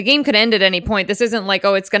that, and the game could end at any point. This isn't like,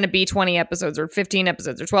 it's going to be 20 episodes or 15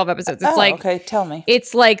 episodes or 12 episodes. It's okay. Tell me.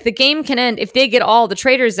 It's like the game can end if they get all the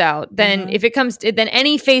traitors out. Then if it comes to, then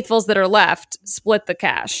any faithfuls that are left split the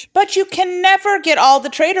cash. But you can never get all the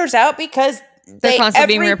traitors out because they're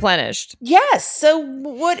constantly being replenished. Yes. So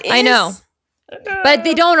what is? I know. But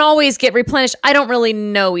they don't always get replenished. I don't really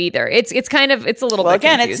know either. It's a little bit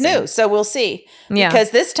again, confusing. It's new, so we'll see. Yeah.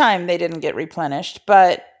 Because this time they didn't get replenished,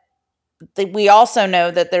 but we also know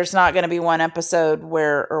that there's not going to be one episode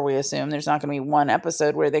we assume there's not going to be one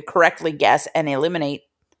episode where they correctly guess and eliminate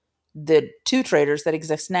the 2 traitors that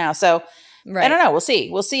exist now. So I don't know. We'll see.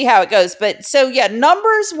 We'll see how it goes. But so yeah,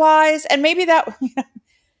 numbers wise, and maybe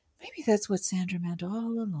that's what Sandra meant all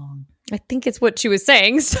along. I think it's what she was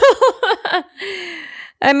saying. So,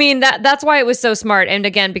 I mean, that's why it was so smart. And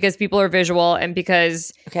again, because people are visual and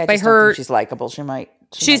because Okay, I by just don't her, think she's likable. She might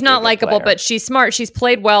she's be a not good likable, player. but she's smart. She's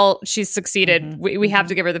played well. She's succeeded. We have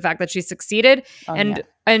to give her the fact that she succeeded.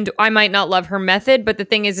 And I might not love her method, but the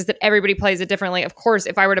thing is that everybody plays it differently. Of course,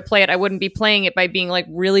 if I were to play it, I wouldn't be playing it by being like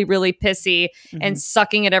really, really pissy and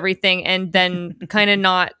sucking at everything and then kind of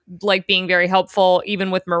not like being very helpful,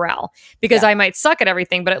 even with morale, because I might suck at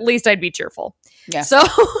everything, but at least I'd be cheerful. Yeah. So,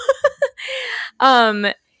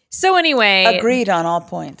 so anyway. Agreed on all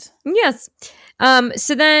points. Yes.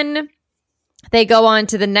 So then they go on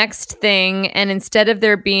to the next thing, and instead of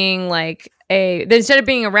there being like instead of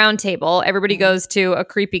being a round table, everybody goes to a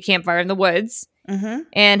creepy campfire in the woods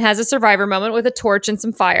and has a survivor moment with a torch and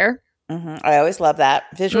some fire. I always love that.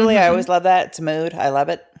 Visually, I always love that. It's a mood. I love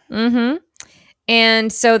it.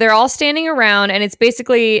 And so they're all standing around, and it's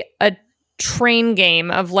basically a train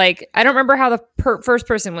game of like, I don't remember how the first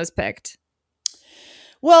person was picked.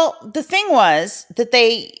 Well, the thing was that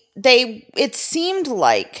it seemed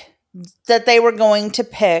like that they were going to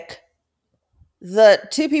pick the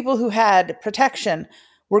two people who had protection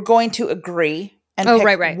were going to agree and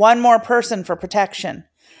pick one more person for protection.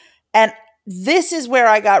 And this is where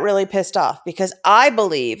I got really pissed off because I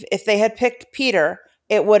believe if they had picked Peter,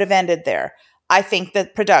 it would have ended there. I think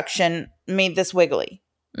that production made this wiggly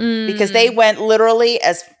because they went literally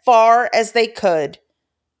as far as they could.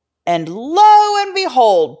 And lo and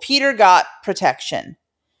behold, Peter got protection.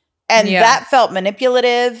 And that felt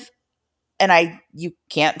manipulative. And you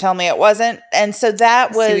can't tell me it wasn't. And so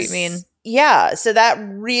that was, I see what you mean. Yeah. So that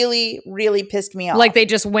really, really pissed me off. Like they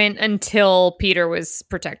just went until Peter was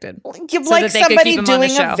protected. Like somebody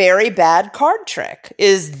doing a very bad card trick.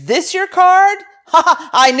 Is this your card?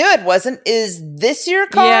 I knew it wasn't. Is this your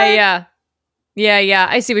card? Yeah.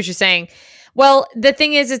 I see what you're saying. Well, the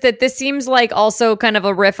thing is that this seems like also kind of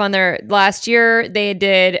a riff on their last year. They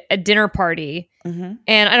did a dinner party.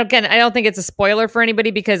 And I don't think it's a spoiler for anybody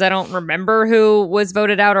because I don't remember who was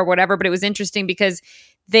voted out or whatever, but it was interesting because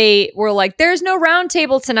they were like, there's no round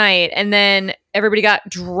table tonight. And then everybody got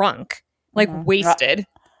drunk, like wasted.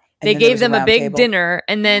 They gave them a big dinner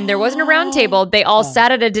and then there wasn't a round table. They all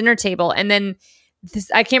sat at a dinner table. And then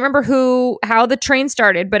I can't remember how the train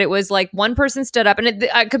started, but it was like one person stood up and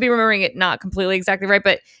I could be remembering it not completely exactly right,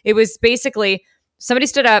 but it was basically somebody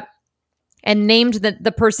stood up and named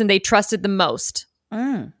the person they trusted the most.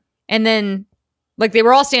 And then like they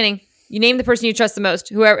were all standing. You name the person you trust the most,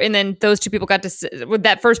 whoever, and then those two people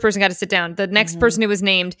that first person got to sit down. The next person who was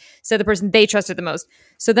named said the person they trusted the most.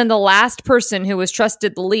 So then the last person who was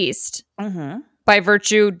trusted the least by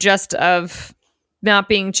virtue just of not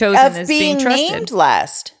being chosen as being trusted. Named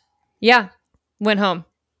last. Yeah. Went home.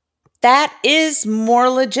 That is more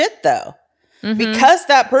legit though. Because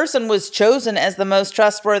that person was chosen as the most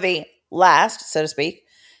trustworthy last, so to speak.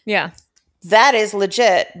 Yeah. That is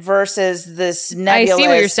legit versus this nebulous, I see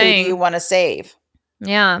what you're saying. Who do you want to save?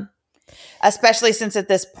 Yeah. Especially since at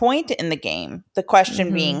this point in the game, the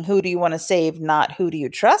question being, who do you want to save, not who do you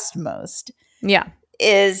trust most? Yeah.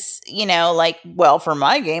 Is, like, well, for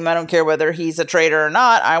my game, I don't care whether he's a traitor or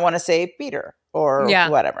not. I want to save Peter or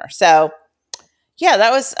whatever. So, yeah, that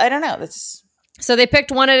was, I don't know. So they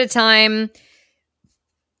picked one at a time.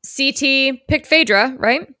 CT picked Phaedra,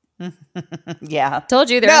 right? Yeah.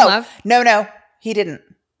 Told you they're in love. No, he didn't.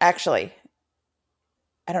 Actually,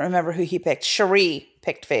 I don't remember who he picked. Cherie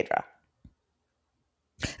picked Phaedra.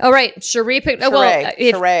 Oh, right. Cherie picked...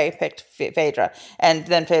 Cherie picked Phaedra. And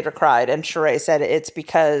then Phaedra cried. And Cherie said it's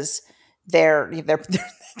because they're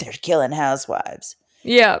killing housewives.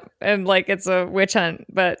 Yeah. And like it's a witch hunt.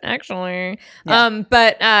 But actually...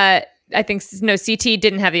 I think, CT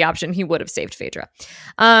didn't have the option. He would have saved Phaedra.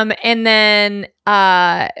 But then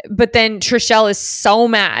Trishelle is so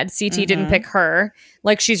mad CT didn't pick her.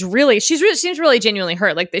 Like she seems really genuinely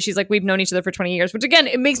hurt. Like she's like, we've known each other for 20 years, which again,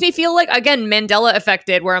 it makes me feel like, again, Mandela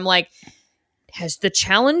affected, where I'm like, has the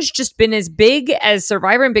challenge just been as big as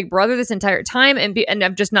Survivor and Big Brother this entire time? And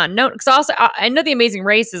I've just not known. Because also, I know The Amazing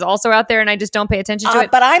Race is also out there and I just don't pay attention to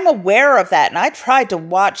it. But I'm aware of that. And I tried to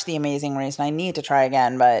watch The Amazing Race and I need to try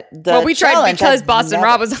again. But we tried because Boston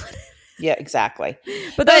Rob was on it. Yeah, exactly.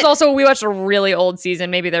 But that was also, we watched a really old season.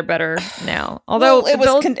 Maybe they're better now. Although it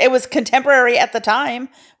was contemporary at the time.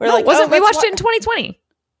 We watched it in 2020.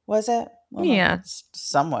 Was it? Well, yeah. It's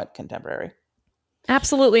somewhat contemporary.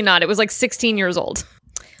 Absolutely not. It was like 16 years old.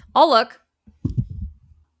 I'll look.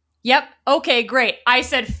 Yep. Okay, great. I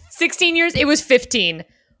said 16 years. It was 15.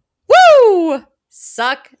 Woo!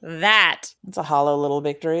 Suck that. It's a hollow little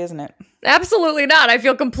victory, isn't it? Absolutely not. I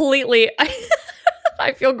feel completely...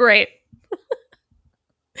 I feel great.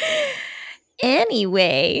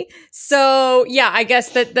 Anyway, so yeah, I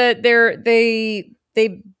guess that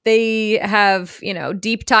they have, you know,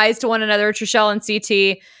 deep ties to one another, Trishelle and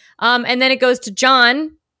CT. And then it goes to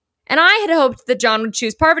John. And I had hoped that John would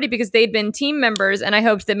choose Parvati because they'd been team members, and I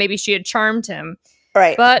hoped that maybe she had charmed him.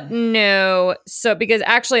 Right. But no. So because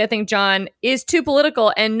actually I think John is too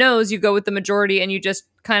political and knows you go with the majority and you just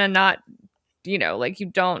kind of not, you know, like you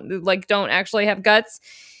don't actually have guts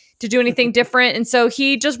to do anything different. And so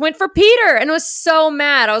he just went for Peter and was so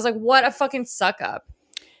mad. I was like, what a fucking suck up.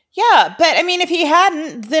 Yeah, but I mean, if he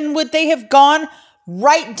hadn't, then would they have gone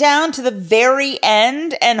right down to the very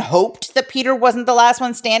end and hoped that Peter wasn't the last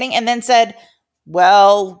one standing and then said,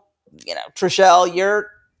 well, you know, Trishelle,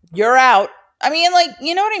 you're out. I mean, like,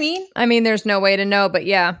 you know what I mean? I mean, there's no way to know, but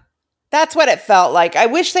yeah. That's what it felt like. I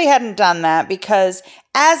wish they hadn't done that because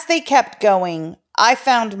as they kept going, I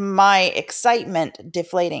found my excitement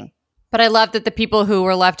deflating. But I love that the people who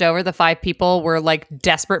were left over, the 5 people, were like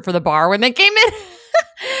desperate for the bar when they came in.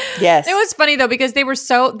 Yes. It was funny though, because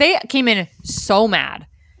they came in so mad.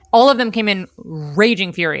 All of them came in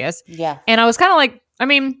raging furious. Yeah. And I was kind of like, I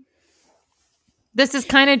mean, this is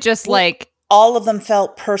kind of just like. All of them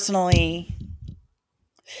felt personally.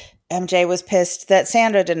 MJ was pissed that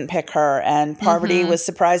Sandra didn't pick her, and Parvati was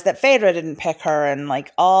surprised that Phaedra didn't pick her, and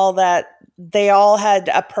like all that. They all had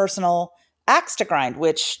a personal axe to grind,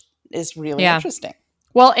 which is really interesting.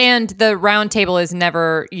 Well, and the round table is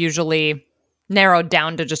never usually narrowed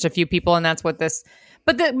down to just a few people, and that's what this.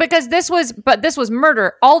 Because this was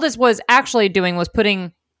murder. All this was actually doing was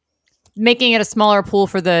making it a smaller pool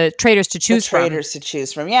for the traitors to choose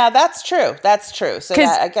from. Yeah, that's true. That's true. So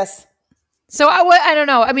yeah, I guess. So I don't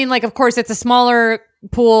know. I mean, like, of course, it's a smaller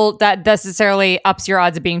pool that necessarily ups your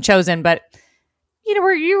odds of being chosen, but you know,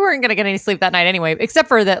 you weren't going to get any sleep that night anyway, except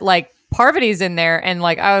for that, like, Parvati's in there, and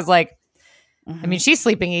like, I was like, I mean, she's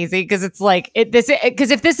sleeping easy because it's like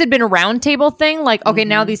because if this had been a round table thing, like, okay,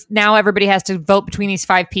 now everybody has to vote between these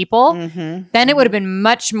 5 people, then it would have been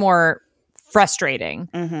much more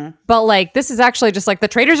frustrating. But like, this is actually just like the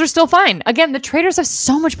traitors are still fine. Again, the traitors have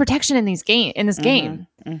so much protection in this game.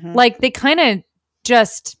 Like, they kind of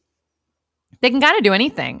just they can kind of do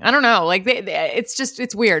anything. I don't know. Like,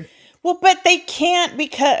 it's weird. Well, but they can't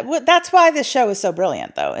because that's why this show is so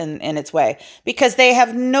brilliant, though, in its way, because they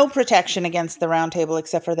have no protection against the round table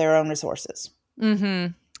except for their own resources.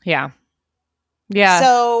 Yeah.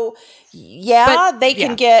 So, yeah, they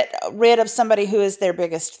can get rid of somebody who is their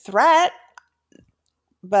biggest threat,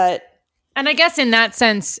 and I guess in that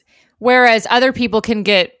sense, whereas other people can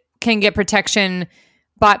get protection.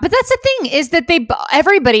 But that's the thing is that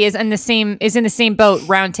everybody is in the same boat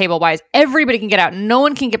round table wise. Everybody can get out. No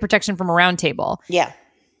one can get protection from a round table. Yeah.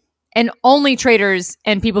 And only traitors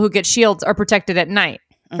and people who get shields are protected at night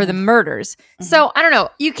for the murders. So I don't know.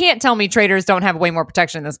 You can't tell me traitors don't have way more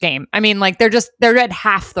protection in this game. I mean, like, they're at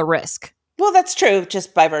half the risk. Well, that's true,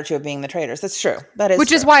 just by virtue of being the traitors. That's true. That is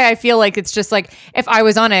Which is why I feel like it's just like, if I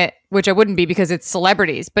was on it, which I wouldn't be because it's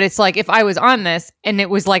celebrities, but it's like, if I was on this and it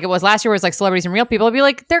was like it was last year, where it was like celebrities and real people, I'd be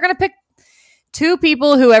like, they're going to pick 2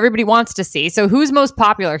 people who everybody wants to see. So who's most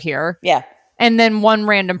popular here? Yeah. And then one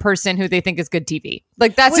random person who they think is good TV.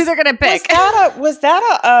 Like, that's who they're going to pick. Was that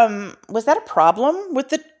a problem with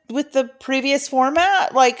the previous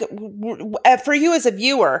format? Like, for you as a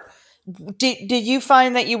viewer, did you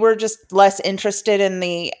find that you were just less interested in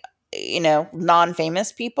the, you know,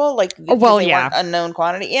 non-famous people? Like, well, they weren't unknown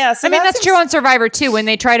quantity. Yeah. So I mean, that's true on Survivor too, when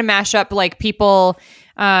they try to mash up like people,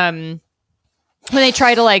 when they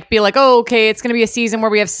try to like be like, oh, okay, it's going to be a season where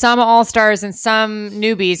we have some all-stars and some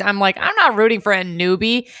newbies. I'm like, I'm not rooting for a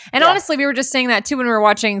newbie. And honestly, we were just saying that too when we were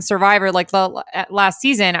watching Survivor, like the last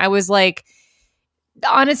season. I was like,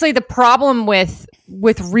 honestly, the problem with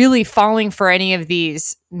really falling for any of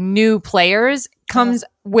these new players comes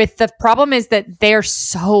with the problem is that they're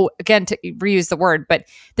so, again, to reuse the word, but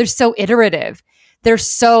they're so iterative. They're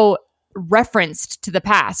so referenced to the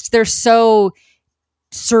past. They're so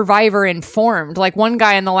Survivor informed. Like, one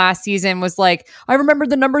guy in the last season was like, I remembered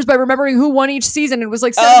the numbers by remembering who won each season. It was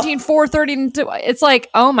like 17, 4, 30. And it's like,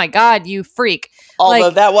 oh my God, you freak. Although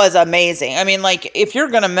like, that was amazing. I mean, like, if you're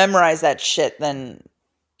going to memorize that shit, then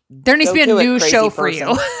there needs to be a new show for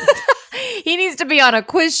you. He needs to be on a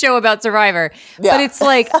quiz show about Survivor. Yeah. But it's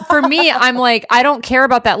like, for me, I'm like, I don't care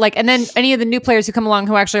about that. Like, and then any of the new players who come along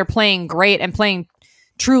who actually are playing great and playing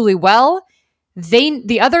truly well,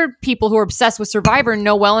 the other people who are obsessed with Survivor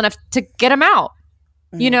know well enough to get them out.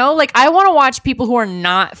 You know, like, I want to watch people who are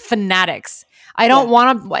not fanatics. I don't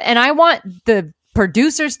want to, and I want the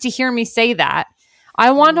producers to hear me say that.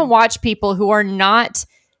 I want to watch people who are not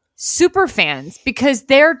super fans because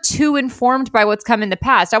they're too informed by what's come in the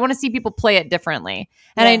past. I want to see people play it differently.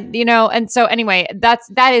 And and so anyway, that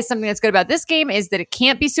is something that's good about this game is that it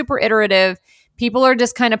can't be super iterative. People are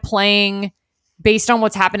just kind of playing based on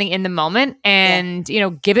what's happening in the moment and,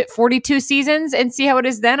 give it 42 seasons and see how it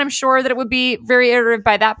is then. I'm sure that it would be very iterative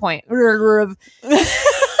by that point.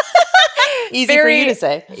 Easy for you to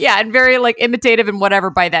say. Yeah, and very like imitative and whatever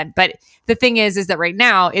by then. But the thing is that right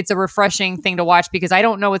now it's a refreshing thing to watch because I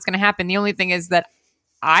don't know what's going to happen. The only thing is that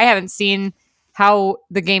I haven't seen how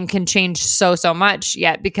the game can change so much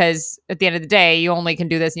yet because at the end of the day, you only can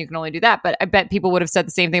do this and you can only do that. But I bet people would have said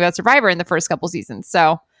the same thing about Survivor in the first couple seasons.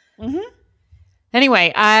 So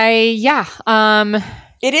anyway,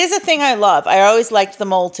 it is a thing I love. I always liked the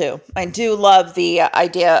mole too. I do love the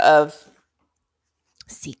idea of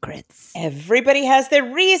secrets. Everybody has their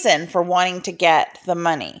reason for wanting to get the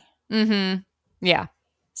money. Yeah.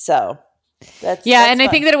 So that's and fun. I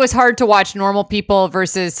think that it was hard to watch normal people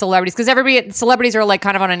versus celebrities because celebrities are like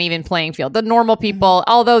kind of on an even playing field. The normal people,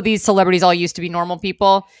 although these celebrities all used to be normal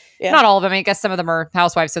people, not all of them. I guess some of them are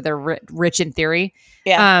housewives, so they're rich in theory.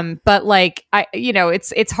 Yeah. But like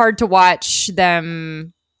it's hard to watch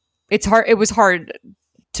them. It was hard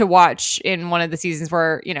to watch in one of the seasons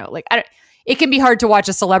where it can be hard to watch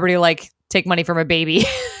a celebrity like take money from a baby,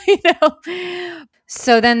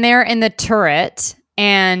 So then they're in the turret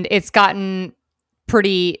and it's gotten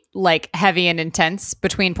pretty like heavy and intense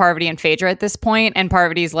between Parvati and Phaedra at this point. And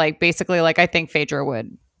Parvati's like, basically like, I think Phaedra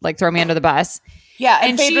would like throw me under the bus. Yeah.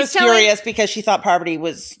 And Phaedra's furious because she thought Parvati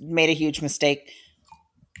made a huge mistake.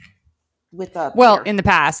 In the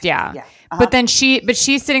past, yeah. But then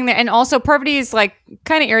she's sitting there, and also Parvati is like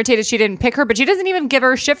kind of irritated she didn't pick her, but she doesn't even give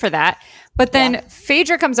her shit for that. But then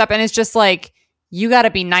Phaedra comes up and is just like, "You got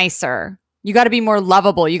to be nicer. You got to be more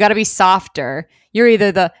lovable. You got to be softer. You're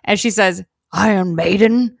either and she says, Iron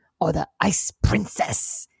Maiden or the Ice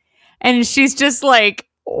Princess," and she's just like,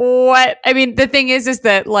 what? I mean, the thing is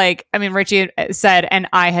that like, I mean, Richie said, and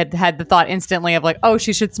I had the thought instantly of like, oh,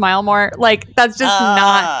 she should smile more. Like, that's just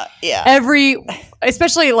not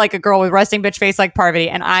especially like a girl with resting bitch face like Parvati,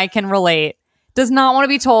 and I can relate, does not want to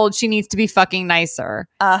be told she needs to be fucking nicer.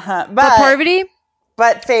 But Parvati?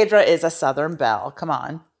 But Phaedra is a Southern belle. Come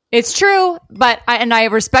on. It's true, but I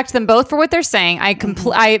respect them both for what they're saying.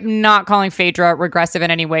 I'm not calling Phaedra regressive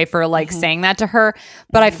in any way for like saying that to her,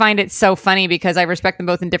 but I find it so funny because I respect them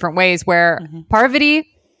both in different ways where Parvati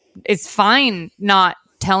is fine not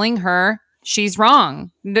telling her she's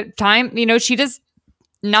wrong. She does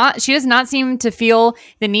not seem to feel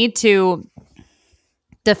the need to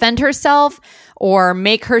defend herself or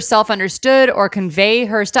make herself understood or convey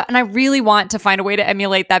her stuff. And I really want to find a way to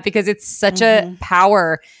emulate that because it's such a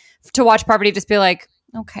power to watch Parvati just be like,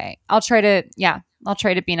 okay, I'll try to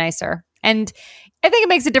be nicer. And I think it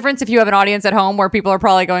makes a difference if you have an audience at home where people are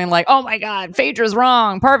probably going like, oh my God, Phaedra's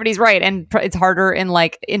wrong, Parvati's right. And it's harder in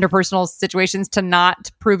like interpersonal situations to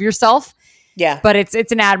not prove yourself. Yeah. But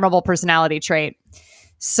it's an admirable personality trait.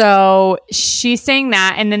 So she's saying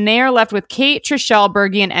that. And then they are left with Kate, Trishelle,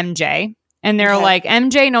 Bergie, and MJ. And they're like,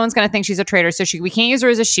 MJ, no one's going to think she's a traitor. So we can't use her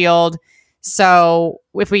as a shield. So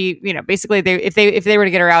if we, basically if they were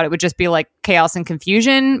to get her out, it would just be like chaos and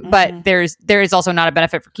confusion. But there is also not a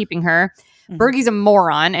benefit for keeping her. Bergie's a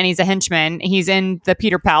moron and he's a henchman. He's in the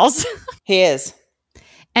Peter Pals. He is.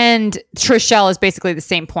 And Trishelle is basically the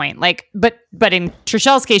same point. Like, but in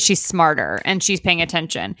Trishelle's case, she's smarter and she's paying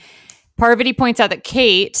attention. Parvati points out that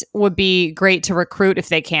Kate would be great to recruit if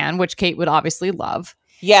they can, which Kate would obviously love.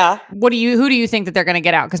 Yeah. Who do you think that they're going to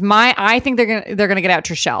get out? Because I think they're going to get out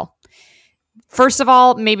Trishelle. First of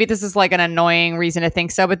all, maybe this is like an annoying reason to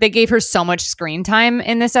think so, but they gave her so much screen time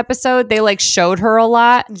in this episode. They like showed her a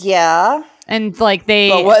lot. Yeah. And like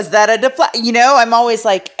But was that a deflect? I'm always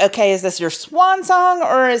like, okay, is this your swan song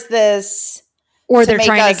or is this or they're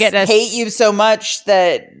trying to get us hate you so much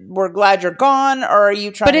that we're glad you're gone, or are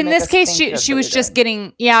you trying? But to in this case, she was just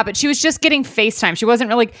getting she was just getting FaceTime. She wasn't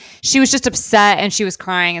really. She was just upset and she was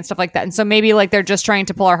crying and stuff like that. And so maybe like they're just trying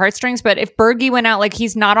to pull our heartstrings. But if Bergie went out, like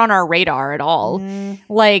he's not on our radar at all.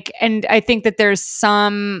 Like, and I think that there's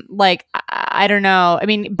some like I don't know. I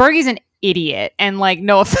mean, Bergie's an idiot, and like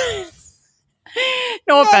no offense,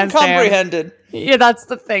 no offense, comprehended. Yeah, that's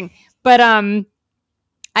the thing. But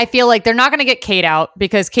I feel like they're not going to get Kate out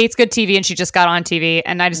because Kate's good TV and she just got on TV,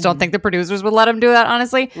 and I just don't think the producers would let them do that,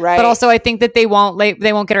 honestly. Right. But also, I think that they won't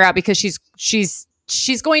get her out because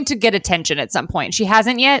she's going to get attention at some point. She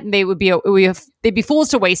hasn't yet, and they'd be fools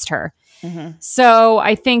to waste her. So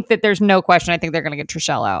I think that there's no question. I think they're going to get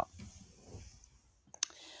Trishelle out.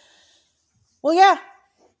 Well, yeah.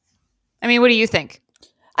 I mean, what do you think?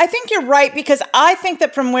 I think you're right, because I think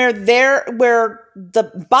that from where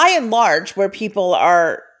the by and large where people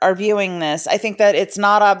are viewing this, I think that it's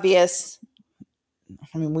not obvious.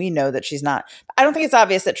 I mean, we know that she's not. I don't think it's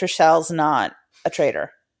obvious that Trichelle's not a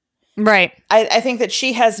traitor. Right. I think that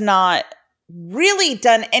she has not really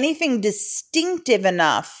done anything distinctive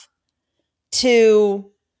enough to,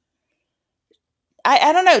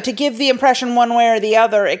 I don't know, to give the impression one way or the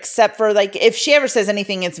other, except for like if she ever says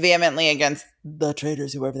anything, it's vehemently against the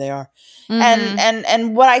traitors, whoever they are. Mm-hmm.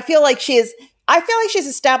 And what I feel like she's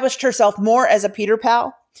established herself more as a Peter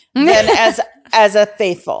pal than as a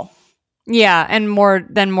faithful. Yeah, and more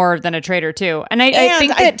than a traitor too. And I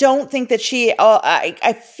think that, I don't think that she.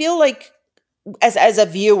 I feel like as a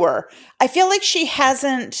viewer, I feel like she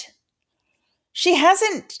hasn't.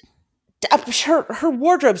 Her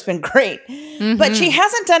wardrobe's been great, but she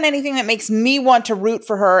hasn't done anything that makes me want to root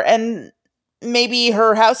for her. And maybe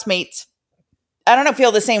her housemates, I don't know,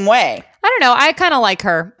 feel the same way. I don't know. I kind of like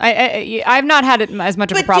her. I've not had as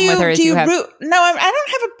much of a problem with her as you have. No, I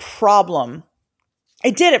don't have a problem. I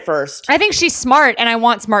did at first. I think she's smart, and I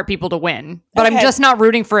want smart people to win. But I'm just not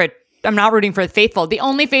rooting for it. I'm not rooting for the faithful. The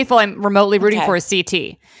only faithful I'm remotely rooting for is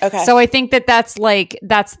CT. Okay. So I think that's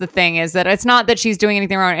the thing, is that it's not that she's doing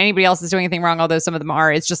anything wrong or anybody else is doing anything wrong, although some of them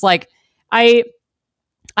are. It's just like, I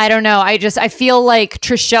don't know. I feel like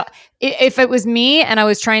Trishelle, if it was me and I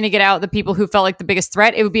was trying to get out the people who felt like the biggest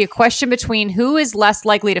threat, it would be a question between who is less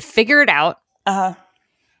likely to figure it out.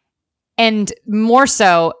 And more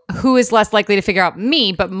so, who is less likely to figure out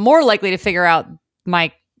me, but more likely to figure out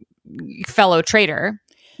my fellow traitor,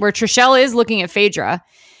 where Trishelle is looking at Phaedra.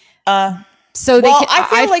 I feel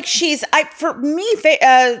like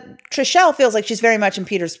Trishelle feels like she's very much in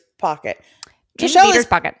Peter's pocket. Trishelle Peter's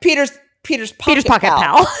pocket. Peter's pocket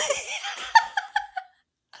pal.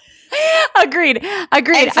 Agreed.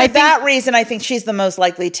 And for that reason, I think she's the most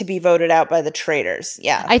likely to be voted out by the traitors.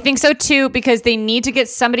 Yeah, I think so too, because they need to get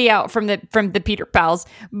somebody out from the Peter pals.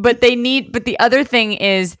 But the other thing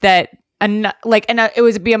is that it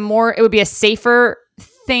would be a safer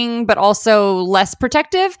thing, but also less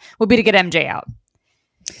protective would be to get MJ out,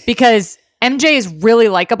 because MJ is really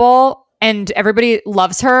likable and everybody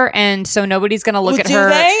loves her, and so nobody's going to look at her.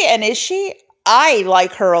 Do they? And is she? I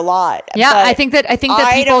like her a lot. Yeah, I think that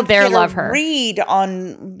people there love her.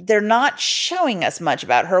 They're not showing us much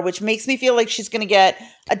about her, which makes me feel like she's going to get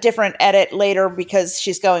a different edit later because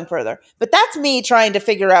she's going further. But that's me trying to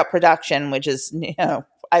figure out production, which is,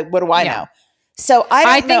 what do I know? So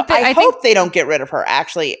I hope they don't get rid of her,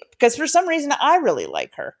 actually, because for some reason I really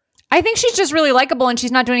like her. I think she's just really likable and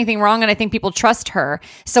she's not doing anything wrong, and I think people trust her.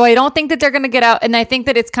 So I don't think that they're going to get out. And I think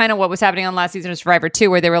that it's kind of what was happening on last season of Survivor 2,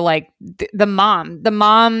 where they were like, the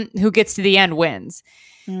mom who gets to the end wins.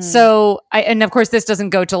 So and of course this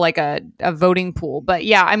doesn't go to like a voting pool, but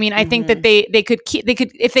yeah, I mean, I think that they could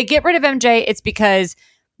if they get rid of MJ, it's because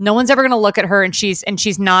no one's ever going to look at her, and she's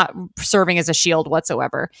not serving as a shield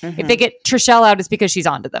whatsoever. If they get Trishelle out, it's because she's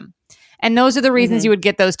onto them. And those are the reasons you would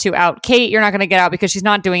get those two out. Kate, you're not going to get out because she's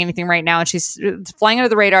not doing anything right now, and she's flying under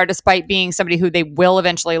the radar despite being somebody who they will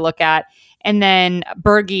eventually look at. And then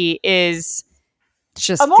Bergie is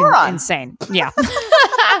just a moron. Insane. Yeah.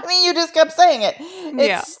 I mean, you just kept saying it.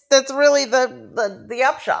 That's really the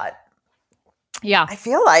upshot. Yeah. I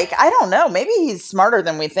feel like, I don't know, maybe he's smarter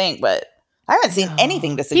than we think, but I haven't seen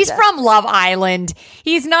anything to suggest. He's from Love Island.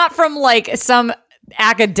 He's not from like some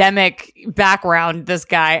academic background, this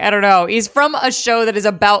guy. I don't know. He's from a show that is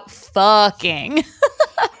about fucking.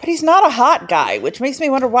 But he's not a hot guy, which makes me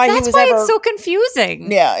wonder why That's he was why ever... it's so confusing.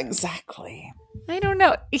 Yeah, exactly. I don't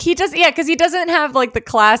know. He does, yeah, because he doesn't have like the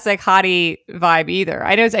classic hottie vibe either.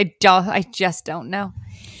 I just don't know.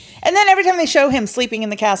 And then every time they show him sleeping in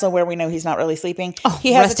the castle where we know he's not really sleeping,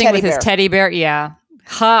 he has resting with his teddy bear. Yeah.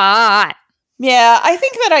 Hot. Yeah, I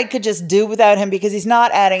think that I could just do without him because he's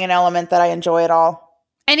not adding an element that I enjoy at all.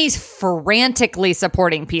 And he's frantically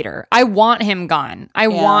supporting Peter. I want him gone. I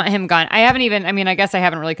guess I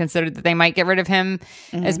haven't really considered that they might get rid of him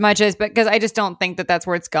as much as, because I just don't think that that's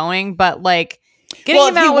where it's going. But like, getting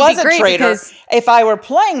him out would be great. Traitor, if I were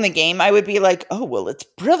playing the game, I would be like, oh, well, it's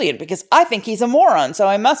brilliant because I think he's a moron, so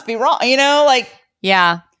I must be wrong.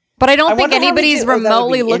 Yeah. But I don't think anybody's remotely that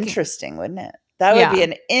would be looking. Interesting, wouldn't it? That would be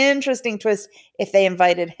an interesting twist if they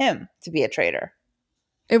invited him to be a traitor.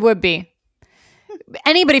 It would be.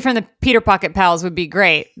 Anybody from the Peter Pocket Pals would be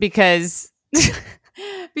great because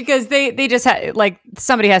they just had, like,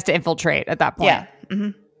 somebody has to infiltrate at that point. Yeah.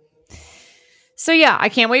 Mm-hmm. So yeah, I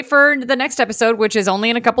can't wait for the next episode, which is only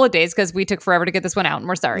in a couple of days because we took forever to get this one out, and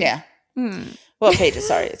we're sorry. Yeah. Well, Paige's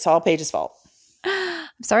sorry. It's all Paige's fault.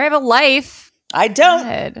 I'm sorry I have a life. I don't.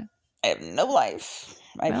 God. I have no life.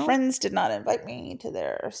 My friends did not invite me to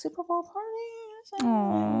their Super Bowl party. So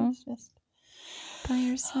I was just by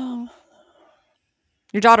yourself.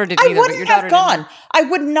 Your daughter didn't either. I wouldn't have gone. I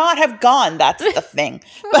would not have gone. That's the thing.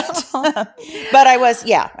 But I was,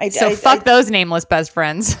 yeah. Fuck those nameless best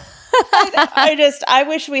friends. I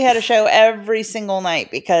wish we had a show every single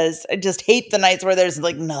night because I just hate the nights where there's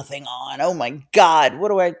like nothing on. Oh my God. What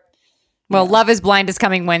do I... Well, Love is Blind is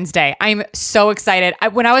coming Wednesday. I'm so excited.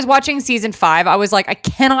 When I was watching season 5, I was like, I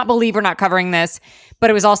cannot believe we're not covering this. But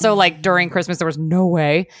it was also like during Christmas, there was no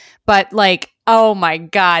way. But like, oh my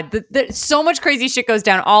God, so much crazy shit goes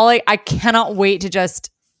down. I cannot wait to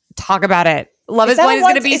just talk about it. Love is Blind is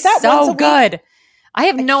going to be so good. I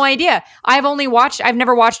have no idea. I've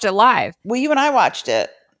never watched it live. Well, you and I watched it.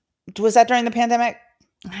 Was that during the pandemic?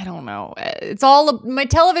 I don't know. It's all my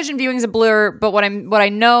television viewing is a blur, but what I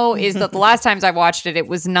know is that the last times I watched it, it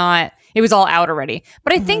was all out already.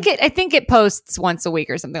 But I think it posts once a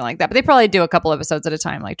week or something like that. But they probably do a couple episodes at a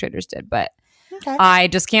time like Traitors did. But I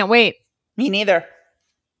just can't wait. Me neither.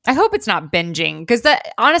 I hope it's not binging because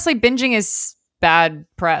honestly, binging is bad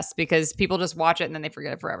press because people just watch it and then they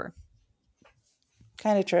forget it forever.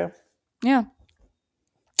 Kind of true. Yeah.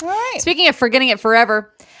 All right. Speaking of forgetting it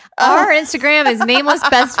forever, our Instagram is Nameless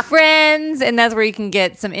Best Friends, and that's where you can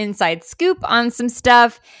get some inside scoop on some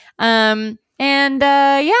stuff. Go join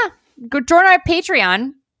our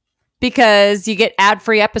Patreon because you get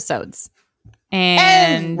ad-free episodes.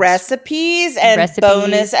 And recipes and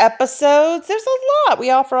bonus episodes. There's a lot. We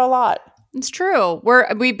offer a lot. It's true.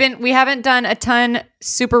 We haven't done a ton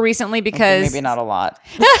super recently because maybe not a lot.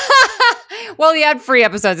 Well, the ad-free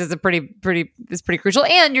episodes is pretty crucial,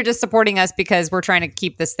 and you're just supporting us because we're trying to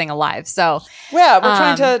keep this thing alive. So yeah,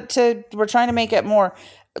 we're trying to make it more.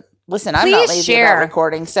 Listen, I'm not lazy about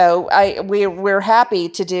recording, so we're happy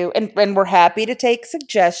to do, and we're happy to take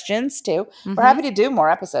suggestions too. Mm-hmm. We're happy to do more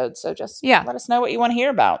episodes. So just let us know what you want to hear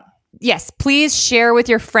about. Yes, please share with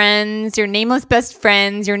your friends, your nameless best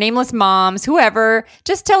friends, your nameless moms, whoever.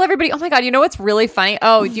 Just tell everybody. Oh my God, you know what's really funny?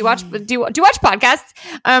 Oh, do you watch podcasts?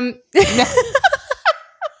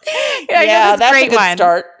 Yeah, that's a good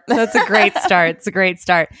start. That's a great start. It's a great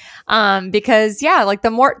start. Because like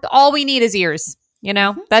all we need is ears. You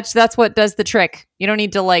know, that's what does the trick. You don't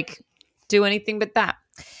need to like do anything but that.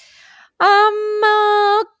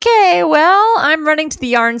 Okay, well, I'm running to the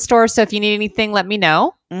yarn store, so if you need anything, let me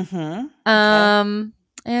know. Mm-hmm. And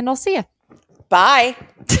I'll see you. Bye.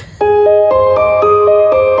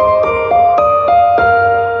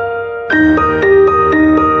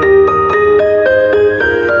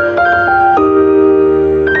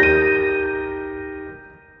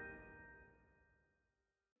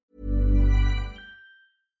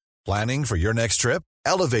 Planning for your next trip?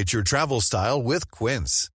 Elevate your travel style with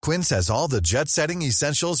Quince. Quince has all the jet-setting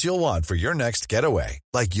essentials you'll want for your next getaway,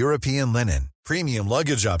 like European linen, premium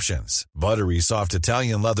luggage options, buttery soft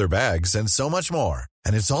Italian leather bags, and so much more.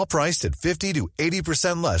 And it's all priced at 50 to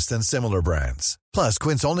 80% less than similar brands. Plus,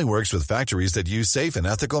 Quince only works with factories that use safe and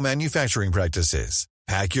ethical manufacturing practices.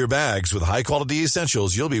 Pack your bags with high-quality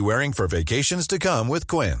essentials you'll be wearing for vacations to come with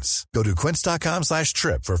Quince. Go to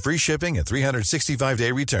quince.com/trip for free shipping and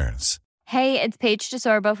 365-day returns. Hey, it's Paige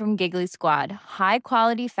DeSorbo from Giggly Squad. High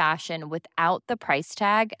quality fashion without the price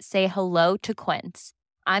tag. Say hello to Quince.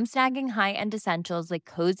 I'm snagging high-end essentials like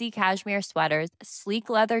cozy cashmere sweaters, sleek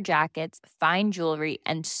leather jackets, fine jewelry,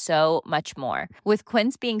 and so much more. With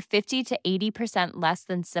Quince being 50 to 80% less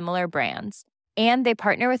than similar brands. And they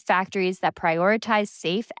partner with factories that prioritize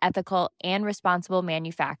safe, ethical, and responsible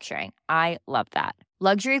manufacturing. I love that.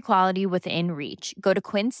 Luxury quality within reach. Go to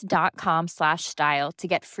quince.com/style to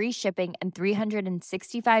get free shipping and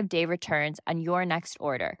 365-day returns on your next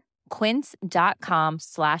order.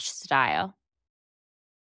 Quince.com/style.